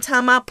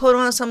 Anytime I put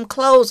on some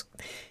clothes,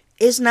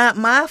 it's not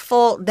my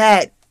fault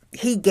that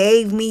he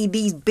gave me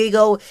these big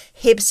old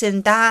hips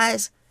and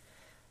thighs.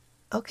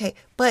 Okay,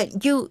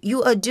 but you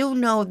do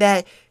know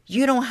that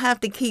you don't have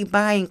to keep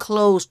buying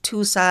clothes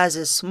 2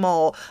 sizes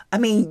small. I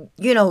mean,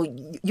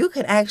 you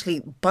can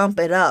actually bump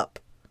it up.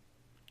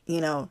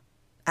 A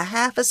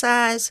half a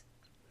size.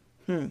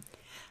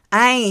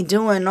 I ain't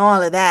doing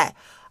all of that.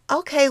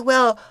 Okay,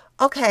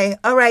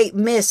 all right,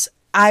 miss,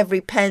 I've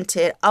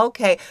repented.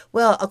 Okay,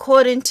 well,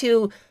 according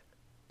to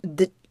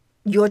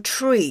your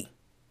tree,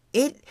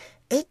 it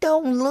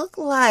don't look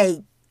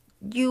like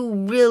you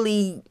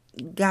really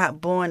got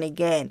born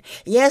again.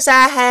 Yes,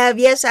 I have.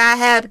 Yes, I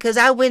have. Because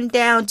I went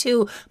down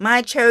to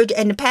my church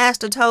and the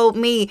pastor told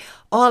me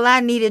all I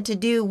needed to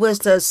do was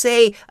to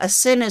say a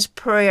sinner's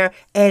prayer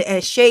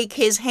and shake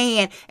his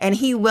hand, and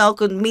he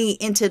welcomed me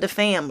into the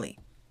family.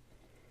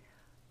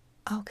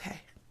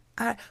 Okay.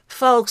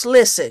 Folks,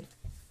 listen.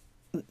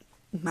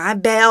 My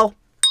bell.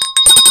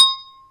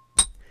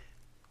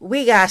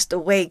 We got to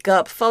wake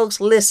up. Folks,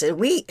 listen.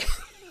 We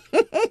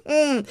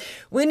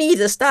need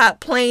to stop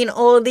playing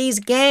all these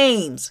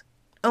games.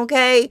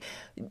 Okay?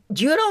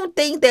 You don't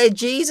think that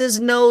Jesus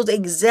knows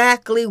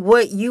exactly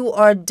what you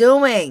are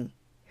doing.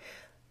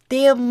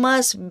 There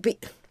must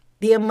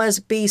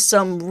be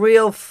some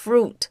real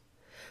fruit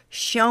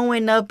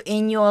showing up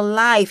in your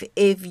life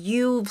if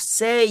you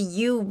say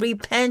you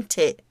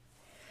repented.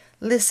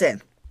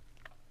 Listen.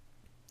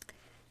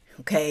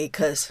 Okay,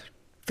 because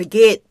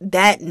forget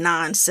that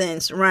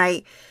nonsense,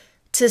 right?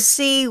 To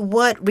see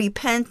what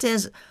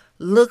repentance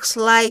looks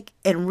like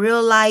in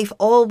real life,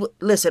 all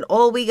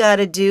we got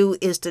to do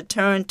is to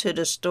turn to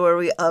the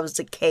story of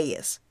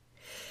Zacchaeus.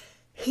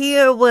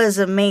 Here was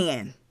a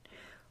man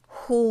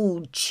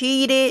who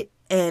cheated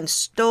and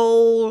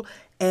stole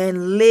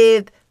and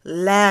lived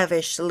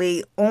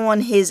lavishly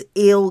on his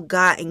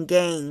ill-gotten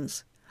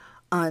gains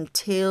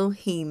until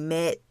he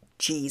met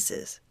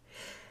Jesus.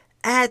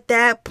 At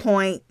that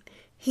point,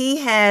 he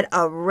had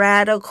a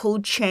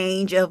radical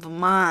change of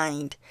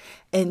mind.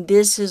 And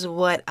this is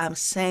what I'm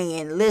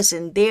saying.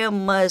 Listen, there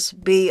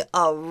must be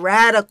a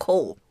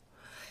radical,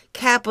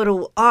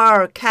 capital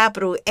R,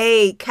 capital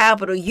A,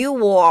 capital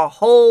You are a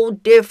whole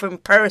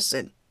different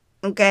person.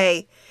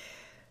 Okay?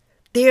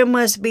 There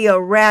must be a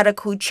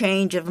radical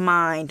change of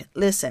mind.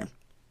 Listen.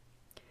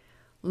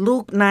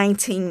 Luke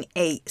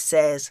 19:8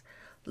 says,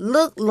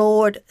 "Look,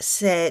 Lord,"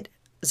 said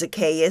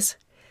Zacchaeus,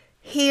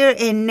 "here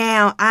and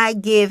now I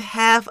give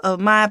half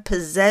of my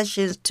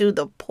possessions to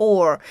the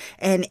poor,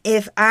 and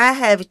if I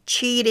have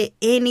cheated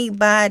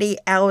anybody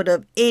out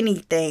of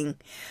anything,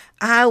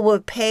 I will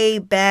pay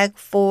back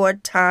 4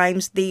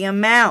 times the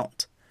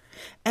amount."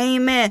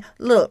 Amen.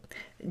 Look,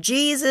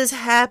 Jesus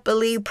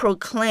happily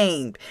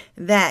proclaimed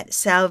that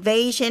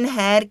salvation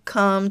had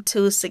come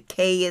to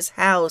Zacchaeus'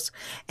 house,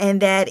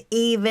 and that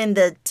even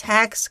the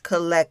tax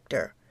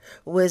collector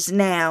was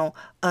now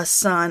a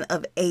son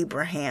of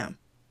Abraham.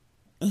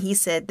 He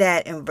said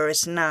that in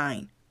verse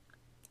 9,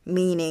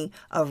 meaning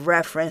a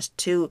reference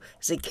to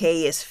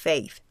Zacchaeus'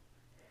 faith.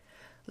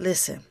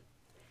 Listen,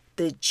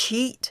 the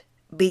cheat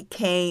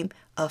became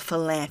a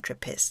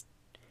philanthropist.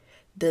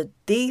 The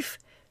thief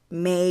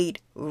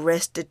made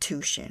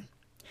restitution.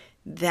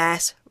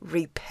 That's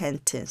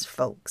repentance,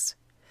 folks,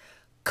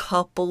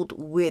 coupled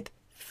with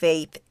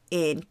faith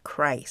in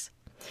Christ.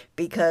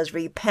 Because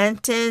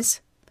repentance,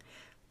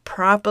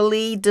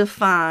 properly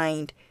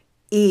defined,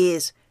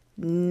 is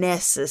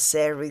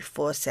necessary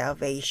for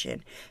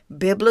salvation.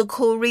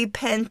 Biblical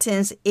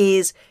repentance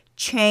is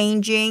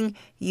changing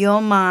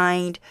your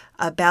mind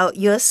about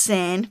your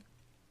sin.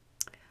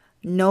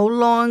 No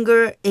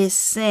longer is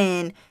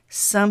sin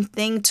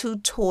something to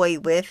toy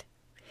with.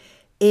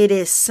 It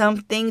is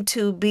something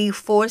to be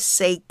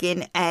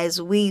forsaken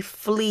as we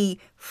flee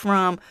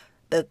from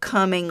the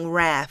coming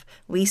wrath.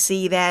 We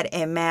see that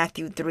in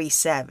Matthew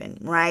 3:7,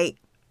 right?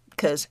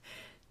 Because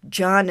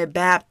John the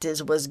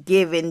Baptist was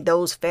giving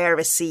those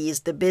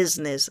Pharisees the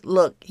business.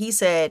 Look, he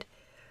said,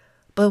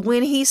 but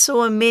when he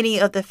saw many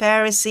of the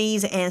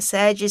Pharisees and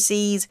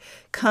Sadducees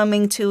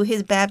coming to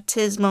his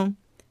baptism,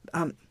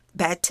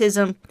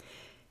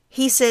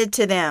 he said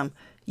to them,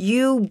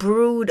 "You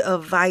brood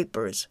of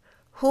vipers,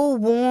 who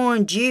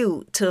warned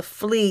you to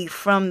flee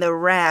from the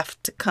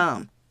wrath to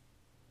come?"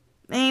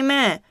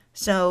 Amen.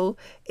 So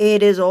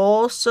it is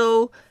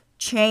also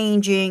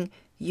changing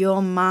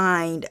your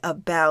mind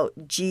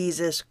about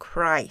Jesus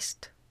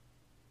Christ.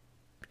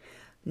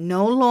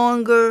 No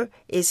longer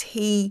is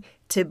he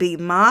to be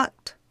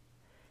mocked,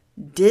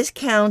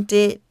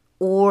 discounted,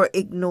 or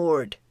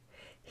ignored.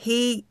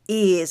 He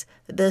is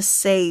the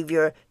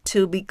Savior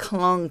to be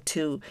clung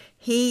to.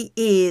 He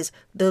is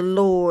the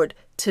Lord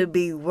to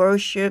be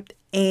worshiped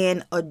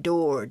and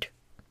adored.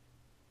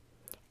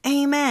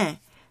 Amen.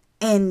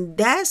 And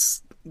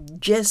that's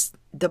just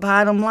the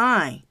bottom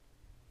line.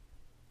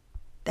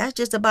 That's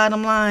just the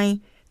bottom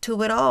line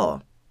to it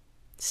all.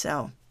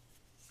 So,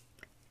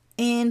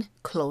 in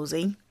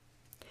closing,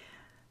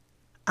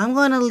 I'm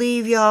going to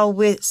leave y'all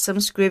with some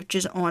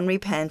scriptures on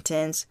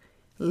repentance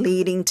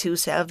leading to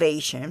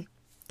salvation.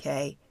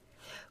 Okay?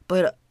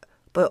 But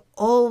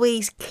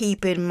always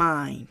keep in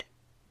mind,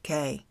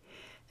 okay,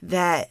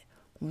 that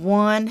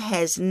one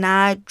has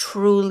not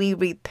truly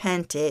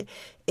repented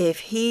if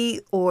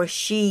he or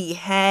she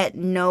had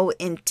no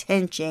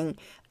intention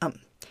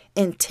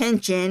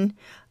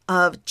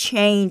of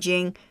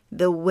changing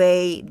the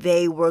way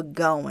they were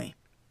going.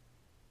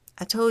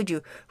 I told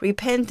you,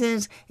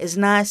 repentance is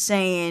not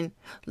saying,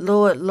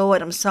 "Lord,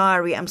 Lord, I'm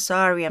sorry, I'm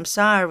sorry, I'm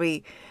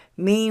sorry."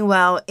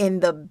 Meanwhile,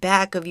 in the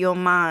back of your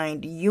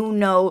mind, you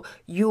know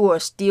you are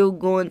still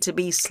going to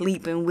be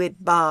sleeping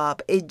with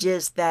Bob. It's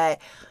just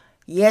that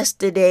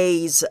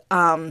yesterday's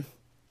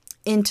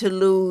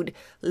interlude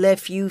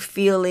left you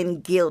feeling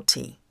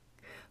guilty,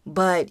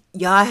 but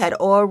y'all had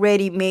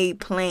already made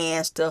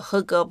plans to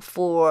hook up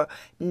for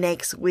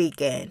next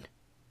weekend.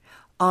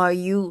 Are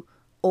you,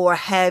 or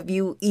have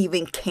you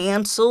even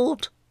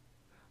canceled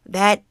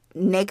that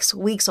next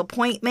week's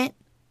appointment?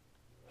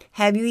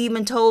 Have you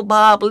even told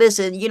Bob,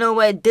 listen, you know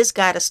what, this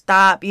got to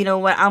stop. You know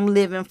what, I'm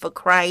living for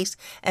Christ.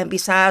 And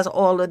besides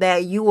all of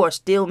that, you are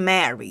still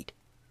married.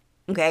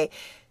 Okay.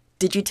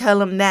 Did you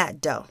tell him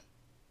that, though?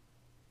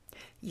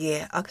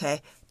 Yeah,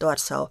 okay. Thought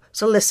so.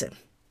 So listen,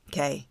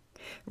 okay.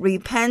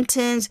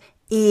 Repentance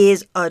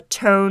is a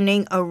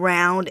turning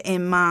around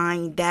in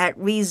mind that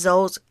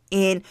results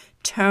in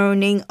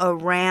turning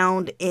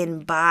around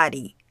in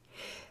body.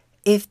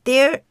 If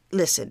there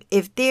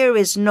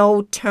is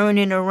no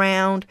turning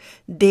around,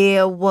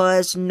 there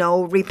was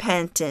no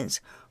repentance.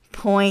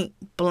 Point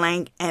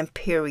blank and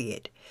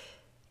period.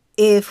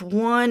 If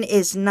one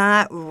is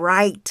not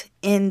right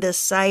in the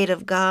sight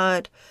of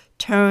God,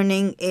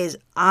 turning is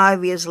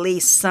obviously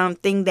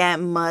something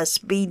that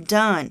must be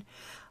done.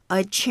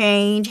 A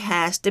change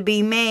has to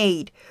be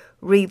made.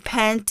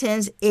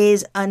 Repentance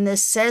is a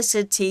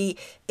necessity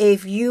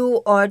if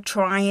you are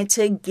trying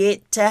to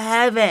get to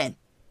heaven.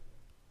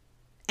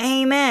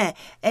 Amen.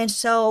 And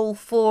so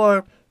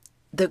for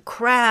the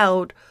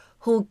crowd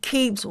who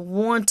keeps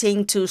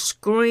wanting to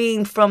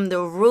scream from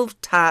the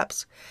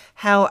rooftops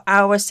how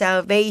our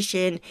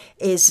salvation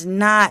is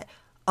not,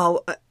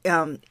 back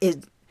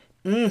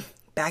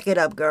it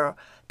up, girl,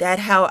 that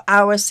how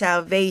our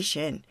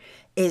salvation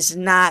is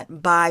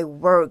not by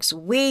works.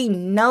 We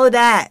know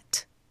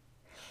that.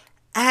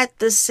 At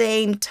the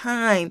same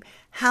time,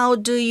 how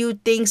do you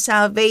think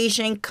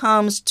salvation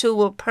comes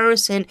to a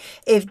person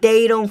if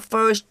they don't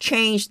first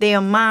change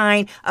their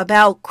mind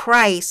about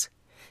Christ?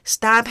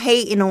 Stop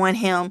hating on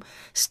him.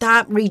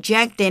 Stop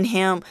rejecting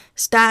him.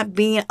 Stop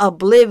being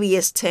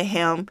oblivious to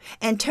him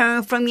and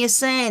turn from your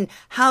sin.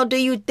 How do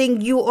you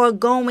think you are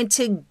going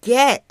to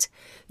get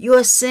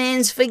your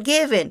sins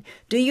forgiven?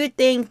 Do you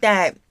think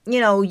that,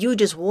 you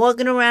just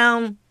walking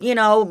around,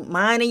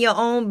 minding your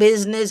own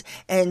business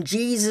and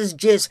Jesus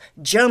just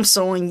jumps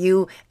on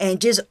you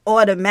and just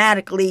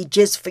automatically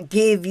just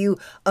forgive you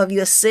of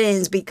your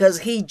sins because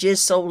he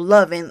just so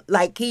loving,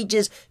 like he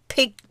just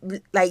picked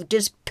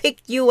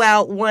you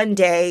out one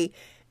day,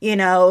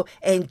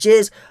 and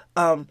just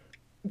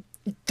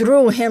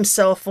threw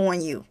himself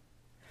on you?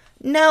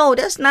 No,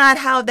 that's not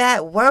how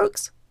that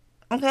works.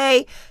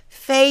 Okay,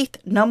 faith,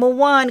 number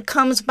one,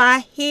 comes by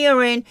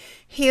hearing.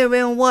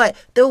 Hearing what?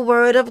 The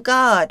word of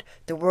God.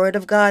 The word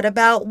of God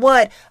about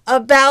what?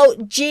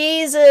 About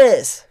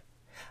Jesus.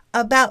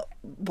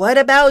 What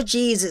about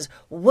Jesus?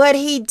 What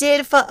he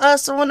did for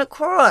us on the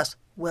cross.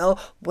 Well,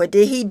 what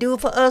did he do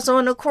for us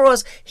on the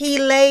cross? He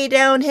laid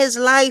down his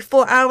life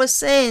for our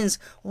sins.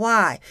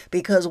 Why?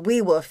 Because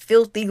we were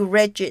filthy,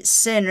 wretched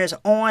sinners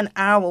on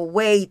our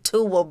way to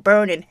a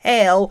burning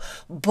hell.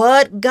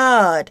 But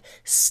God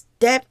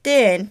stepped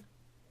in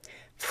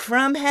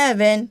from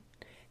heaven,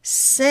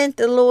 sent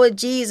the Lord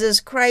Jesus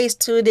Christ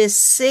to this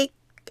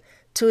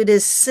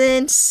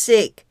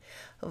sin-sick,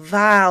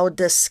 vile,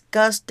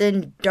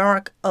 disgusting,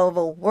 dark of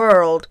a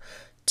world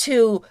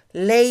to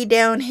lay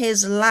down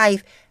his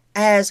life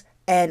as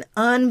an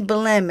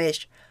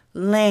unblemished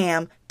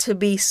lamb to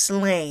be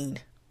slain.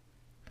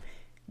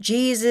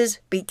 Jesus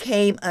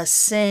became a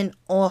sin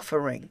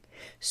offering.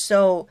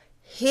 So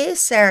his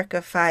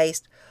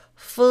sacrifice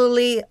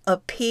fully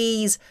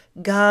appeased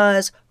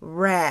God's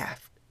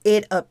wrath.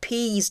 It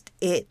appeased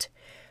it.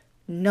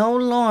 No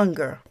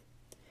longer,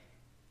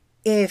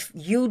 if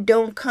you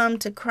don't come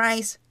to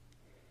Christ,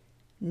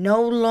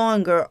 no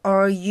longer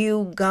are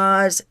you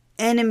God's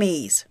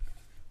enemies.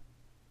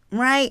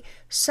 Right?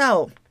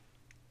 So,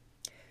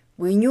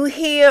 when you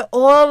hear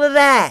all of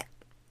that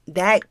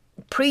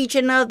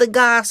preaching of the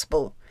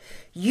gospel,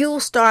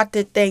 you start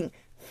to think,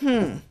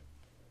 you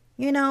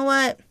know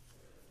what?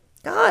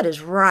 God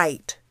is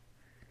right.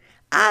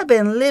 I've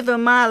been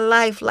living my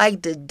life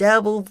like the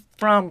devil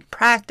from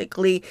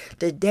practically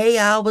the day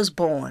I was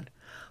born.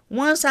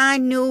 Once I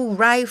knew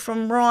right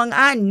from wrong,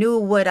 I knew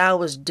what I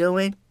was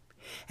doing.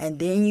 And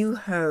then you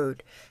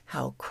heard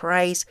how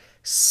Christ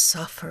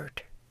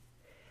suffered,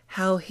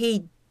 how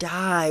he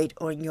died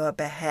on your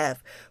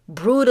behalf,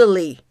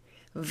 brutally,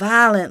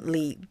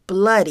 violently,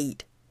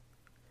 bloodied.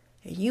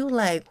 And you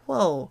like,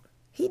 whoa,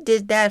 he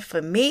did that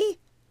for me?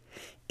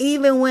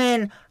 Even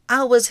when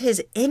I was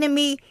his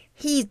enemy,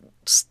 he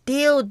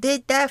still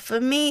did that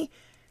for me?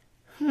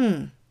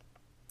 And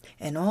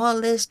all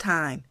this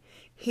time,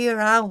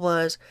 here I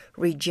was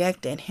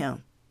rejecting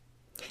him.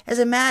 As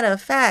a matter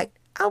of fact,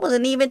 I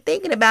wasn't even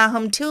thinking about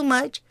him too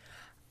much.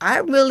 I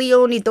really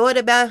only thought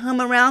about him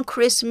around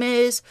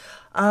Christmas,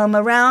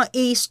 around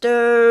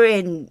Easter,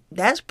 and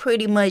that's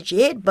pretty much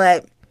it.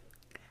 But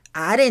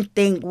I didn't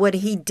think what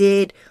he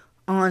did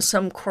on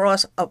some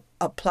cross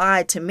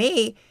applied to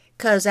me,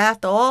 because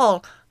after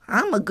all,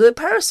 I'm a good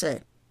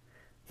person.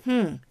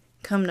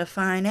 Come to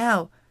find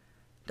out,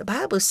 the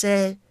Bible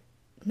said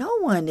no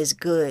one is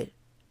good.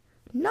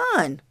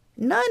 None.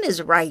 None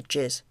is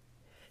righteous.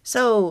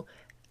 So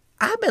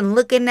I've been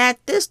looking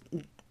at this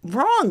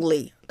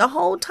wrongly the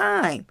whole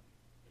time.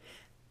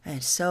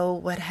 And so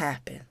what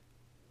happened?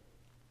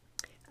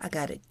 I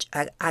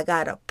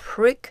got a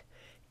prick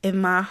in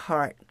my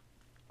heart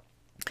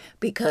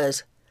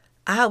because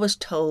I was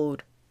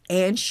told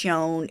and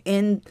shown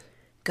in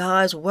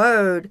God's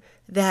word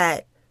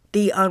that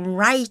the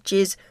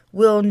unrighteous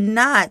will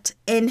not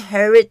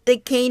inherit the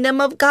kingdom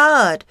of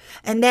God,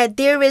 and that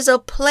there is a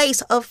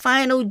place of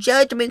final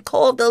judgment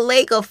called the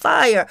lake of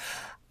fire.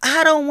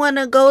 I don't want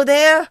to go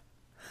there.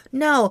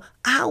 No,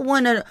 I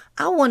want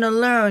to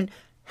learn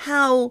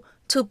how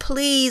to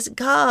please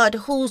God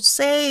who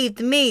saved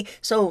me.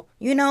 So,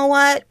 you know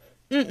what?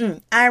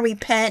 I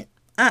repent.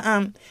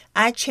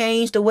 I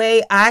changed the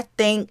way I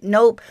think.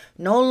 Nope.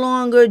 No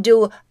longer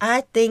do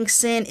I think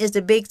sin is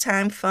the big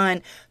time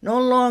fun. No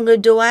longer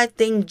do I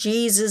think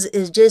Jesus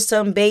is just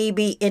some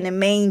baby in a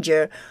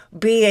manger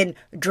being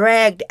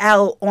dragged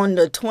out on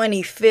the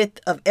 25th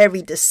of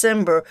every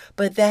December,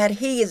 but that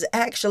he is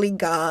actually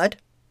God,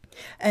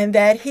 and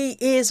that he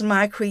is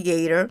my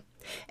creator,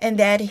 and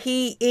that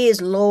he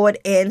is Lord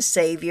and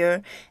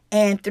Savior,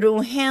 and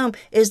through him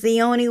is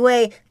the only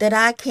way that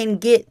I can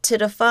get to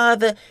the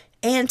Father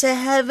and to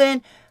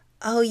heaven.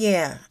 Oh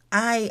yeah,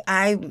 I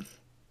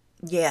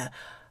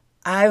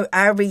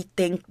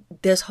rethink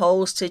this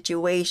whole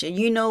situation.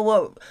 You know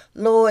what,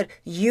 Lord,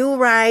 you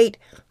right,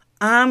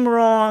 I'm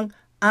wrong,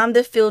 I'm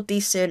the filthy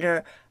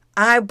sinner.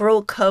 I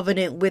broke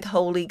covenant with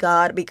holy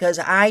God because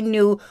I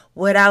knew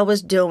what I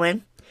was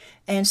doing.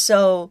 And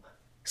so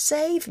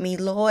save me,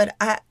 Lord.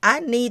 I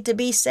need to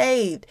be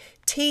saved.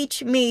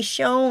 Teach me,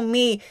 show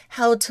me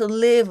how to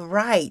live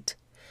right.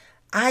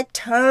 I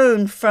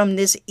turn from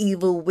this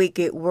evil,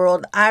 wicked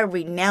world. I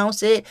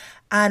renounce it.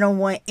 I don't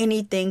want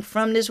anything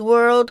from this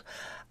world.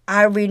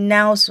 I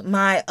renounce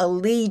my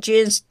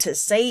allegiance to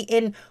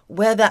Satan,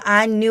 whether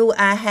I knew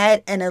I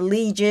had an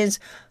allegiance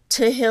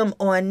to him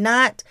or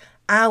not.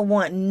 I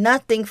want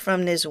nothing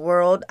from this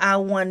world. I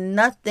want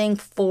nothing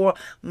for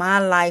my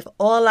life.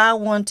 All I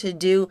want to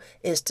do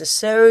is to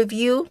serve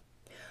you.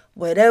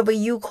 Whatever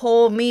you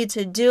call me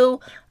to do,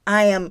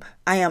 I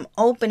am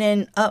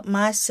opening up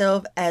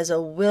myself as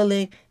a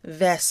willing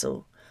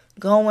vessel.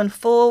 Going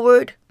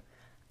forward,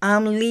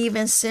 I'm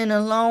leaving sin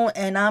alone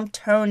and I'm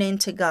turning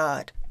to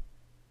God.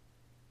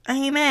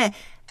 Amen.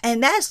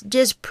 And that's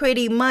just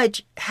pretty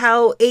much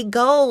how it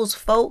goes,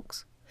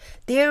 folks.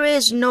 There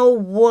is no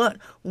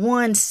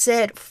one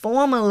set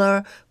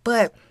formula,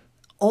 but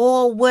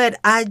all what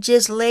I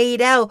just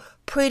laid out,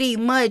 pretty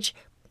much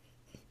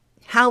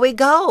how it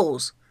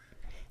goes.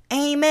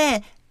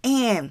 Amen.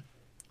 And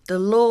the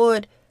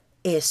Lord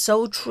is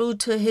so true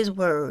to his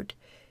word.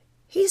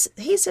 He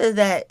said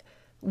that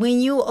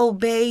when you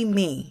obey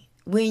me,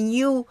 when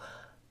you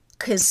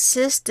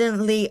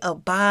consistently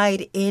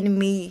abide in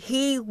me,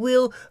 he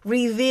will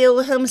reveal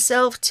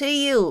himself to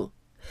you.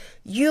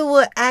 You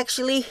will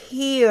actually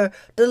hear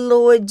the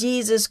Lord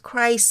Jesus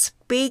Christ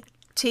speak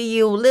to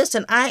you.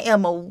 Listen, I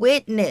am a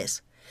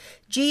witness.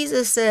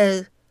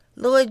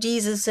 Lord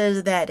Jesus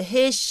says that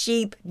his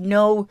sheep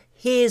know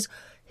his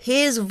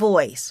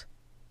voice.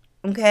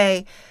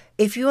 Okay?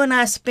 If you are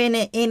not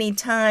spending any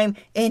time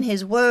in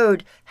his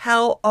word,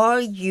 how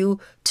are you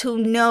to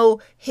know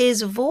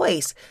his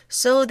voice?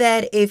 So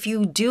that if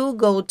you do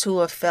go to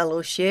a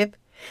fellowship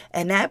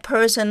and that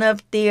person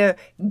up there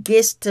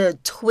gets to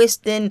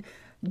twisting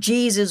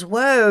Jesus'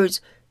 words,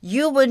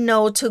 you would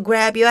know to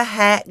grab your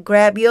hat,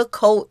 grab your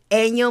coat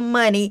and your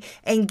money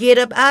and get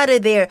up out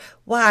of there.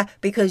 Why?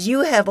 Because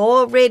you have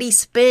already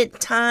spent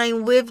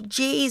time with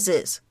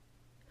Jesus,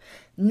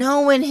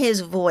 knowing his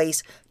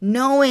voice,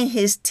 knowing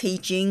his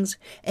teachings.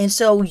 And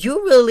so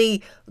you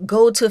really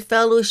go to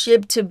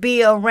fellowship to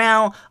be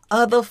around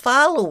other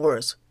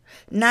followers,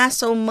 not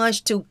so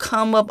much to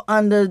come up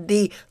under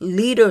the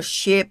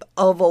leadership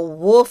of a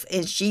wolf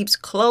in sheep's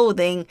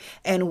clothing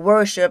and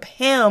worship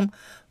him.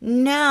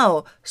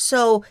 No.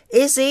 So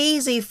it's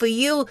easy for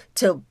you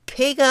to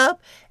pick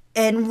up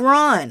and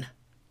run.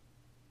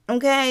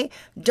 Okay?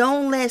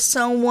 Don't let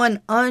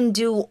someone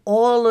undo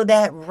all of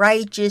that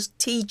righteous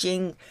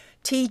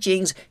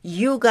teachings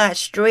you got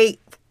straight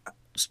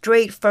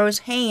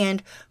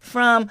firsthand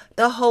from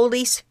the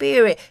Holy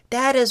Spirit.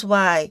 That is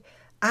why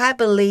I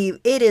believe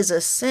it is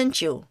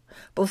essential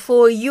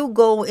before you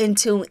go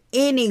into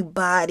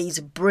anybody's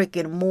brick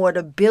and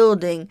mortar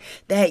building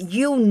that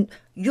you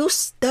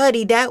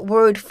study that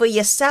word for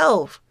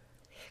yourself.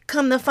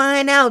 Come to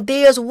find out,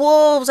 there's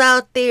wolves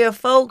out there,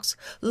 folks,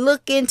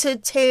 looking to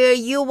tear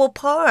you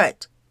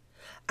apart.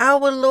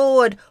 Our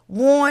Lord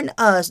warned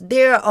us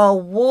there are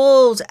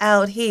wolves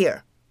out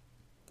here.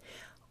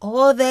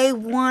 All they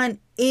want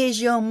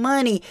is your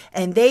money,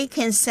 and they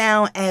can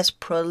sound as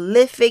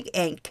prolific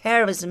and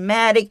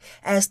charismatic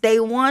as they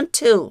want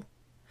to.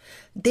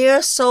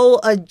 Their sole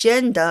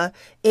agenda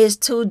is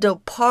to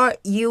depart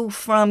you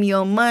from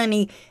your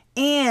money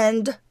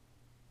and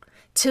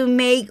to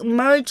make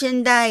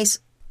merchandise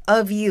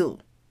of you.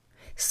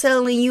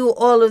 selling you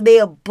all of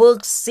their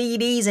books,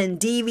 CDs, and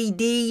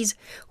DVDs,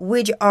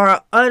 which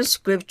are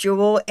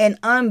unscriptural and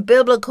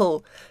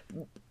unbiblical.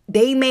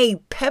 They may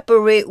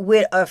pepper it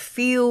with a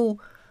few,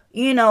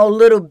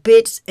 little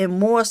bits and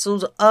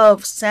morsels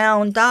of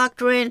sound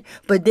doctrine,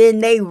 but then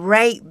they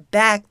right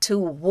back to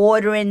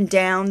watering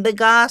down the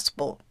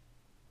gospel.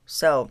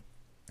 So,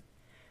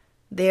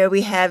 there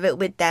we have it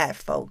with that,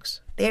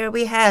 folks. There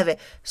we have it.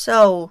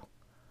 So,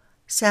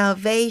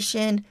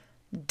 salvation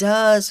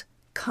does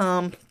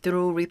come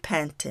through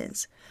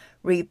repentance.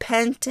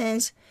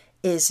 Repentance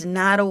is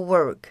not a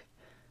work.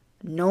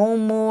 No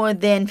more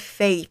than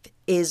faith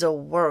is a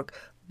work.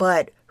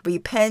 But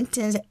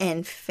repentance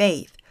and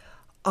faith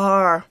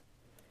are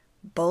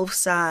both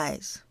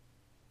sides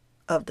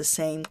of the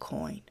same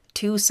coin.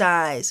 Two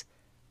sides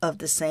of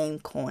the same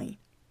coin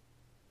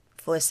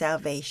for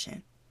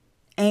salvation.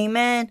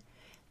 Amen.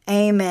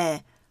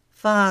 Amen.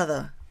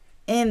 Father,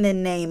 in the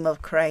name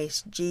of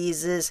Christ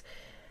Jesus,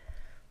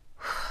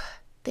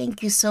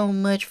 thank you so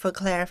much for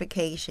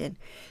clarification.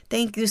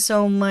 Thank you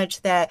so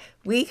much that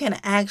we can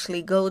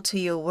actually go to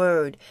your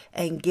word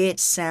and get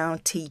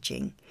sound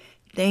teaching.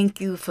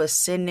 Thank you for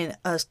sending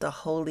us the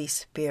Holy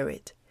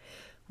Spirit.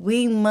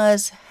 We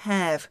must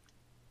have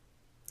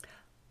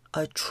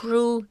a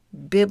true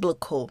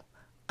biblical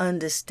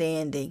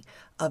understanding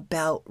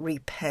about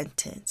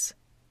repentance.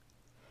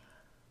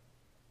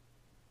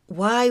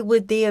 Why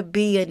would there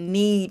be a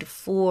need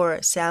for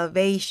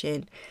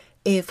salvation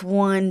if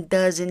one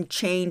doesn't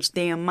change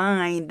their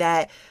mind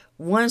that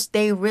once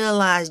they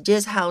realize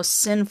just how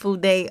sinful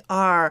they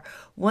are,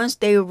 once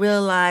they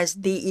realize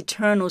the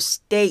eternal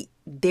state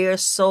their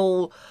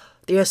souls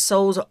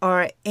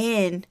are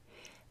in,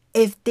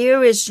 if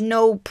there is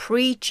no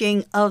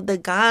preaching of the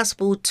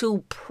gospel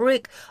to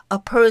prick a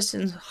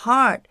person's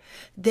heart,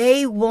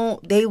 they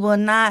will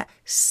not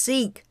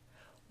seek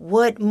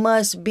what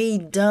must be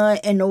done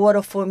in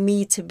order for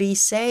me to be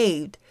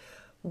saved.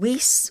 We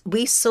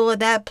saw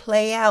that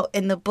play out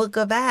in the book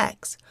of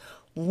Acts.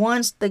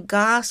 Once the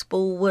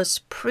gospel was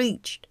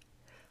preached,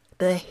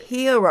 the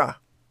hearer,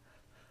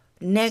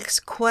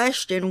 next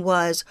question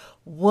was,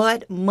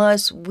 what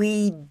must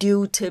we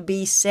do to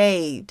be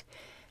saved?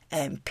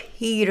 And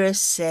Peter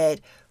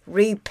said,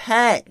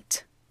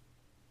 repent.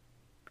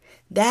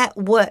 That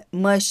what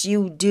must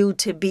you do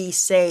to be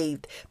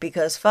saved?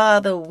 Because,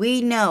 Father,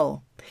 we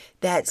know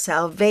that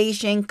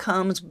salvation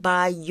comes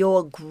by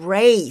your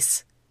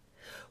grace.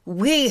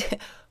 We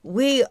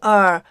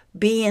are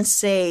being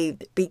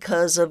saved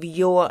because of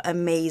your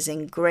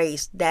amazing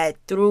grace, that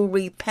through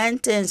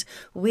repentance,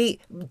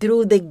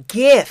 through the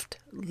gift.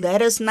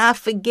 Let us not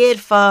forget,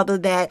 Father,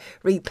 that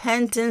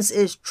repentance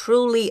is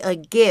truly a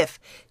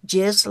gift,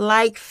 just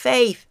like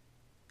faith.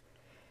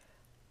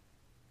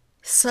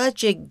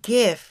 Such a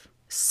gift,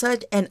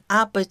 such an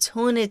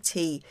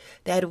opportunity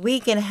that we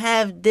can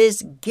have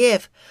this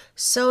gift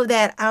so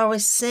that our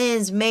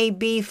sins may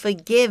be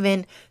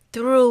forgiven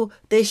through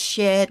the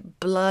shed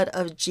blood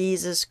of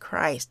Jesus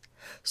Christ.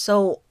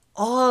 So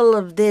all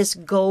of this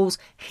goes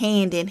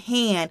hand in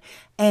hand,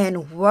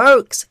 and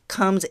works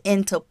comes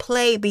into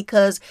play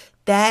because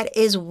that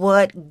is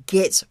what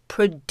gets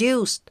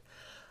produced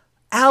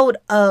out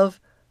of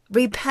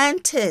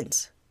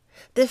repentance.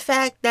 The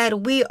fact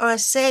that we are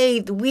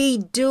saved, we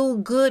do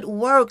good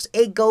works.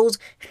 It goes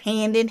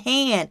hand in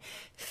hand.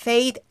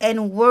 Faith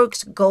and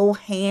works go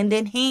hand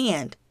in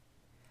hand.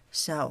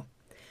 So,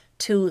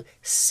 to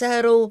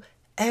settle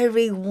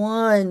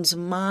everyone's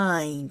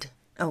mind,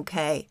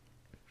 okay?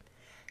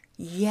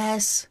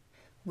 Yes,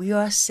 we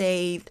are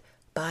saved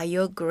by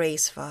your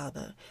grace,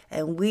 Father,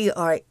 and we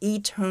are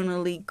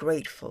eternally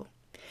grateful.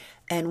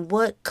 And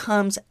what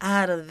comes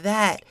out of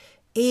that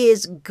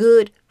is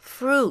good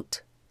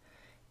fruit,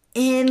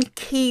 in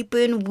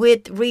keeping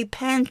with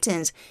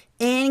repentance,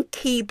 in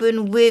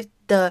keeping with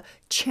the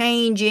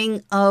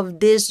changing of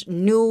this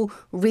new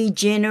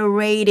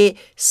regenerated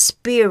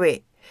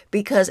spirit,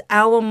 because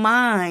our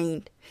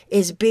mind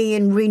is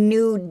being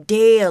renewed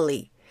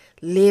daily.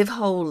 Live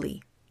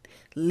holy,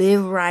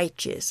 live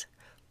righteous,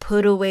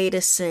 put away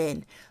the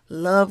sin,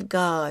 love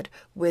God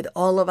with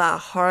all of our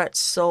heart,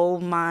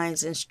 soul,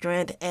 minds, and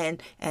strength,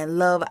 and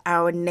love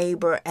our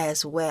neighbor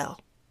as well.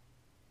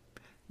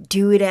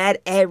 Do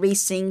that every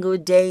single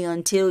day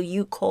until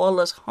you call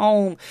us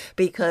home,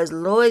 because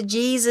Lord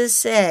Jesus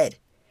said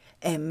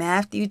in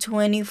Matthew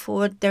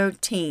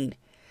 24:13,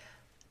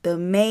 the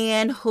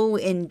man who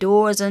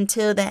endures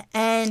until the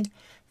end,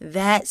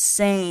 that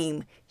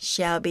same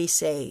shall be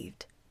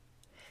saved.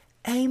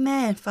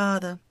 Amen,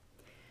 Father.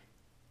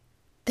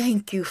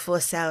 Thank you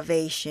for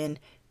salvation.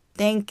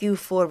 Thank you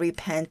for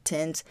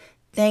repentance.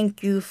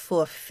 Thank you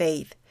for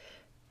faith.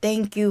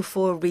 Thank you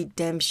for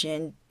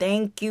redemption.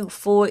 Thank you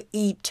for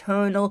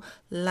eternal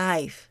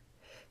life.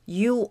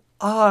 You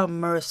are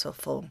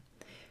merciful.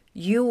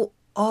 You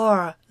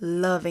are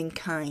loving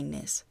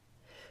kindness.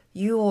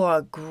 You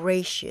are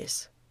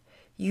gracious.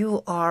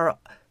 You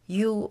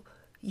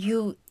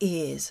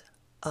is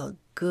a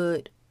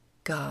good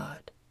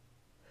God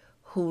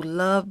who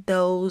love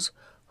those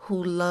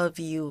who love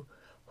you,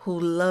 who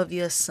love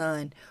your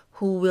Son,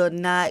 who will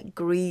not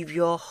grieve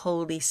your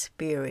Holy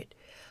Spirit,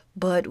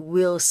 but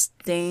will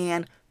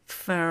stand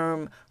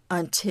firm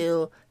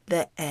until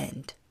the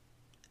end.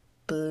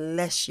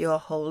 Bless your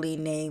holy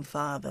name,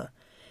 Father.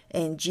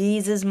 In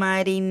Jesus'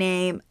 mighty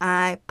name,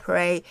 I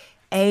pray.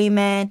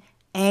 Amen.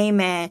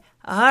 Amen.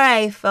 All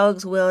right,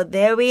 folks. Well,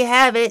 there we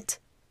have it.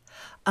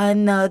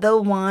 Another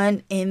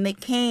one in the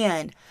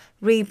can.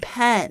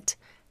 Repent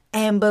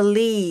and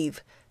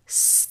believe.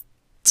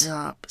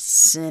 Stop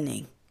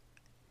sinning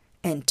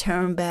and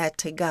turn back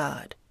to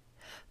God.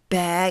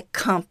 Bad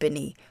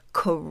company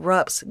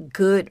corrupts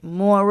good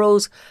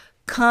morals.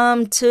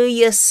 Come to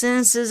your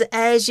senses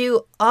as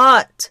you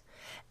ought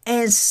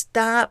and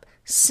stop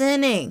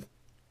sinning.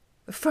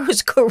 1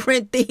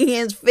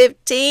 Corinthians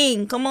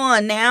 15. Come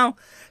on now.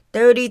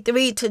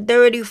 33 to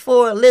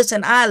 34.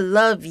 Listen, I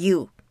love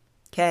you.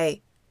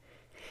 Okay?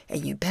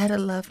 And you better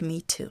love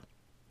me too.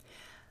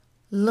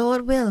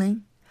 Lord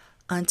willing,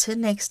 until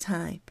next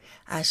time,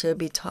 I shall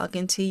be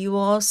talking to you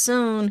all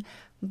soon.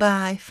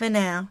 Bye for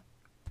now.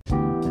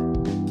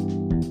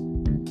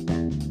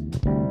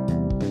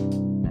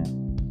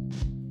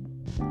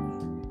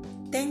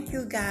 Thank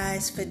you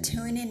guys for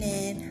tuning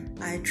in.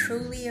 I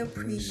truly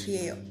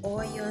appreciate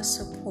all your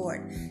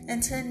support.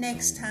 Until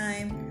next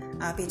time,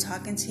 I'll be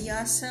talking to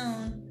y'all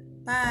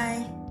soon.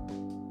 Bye.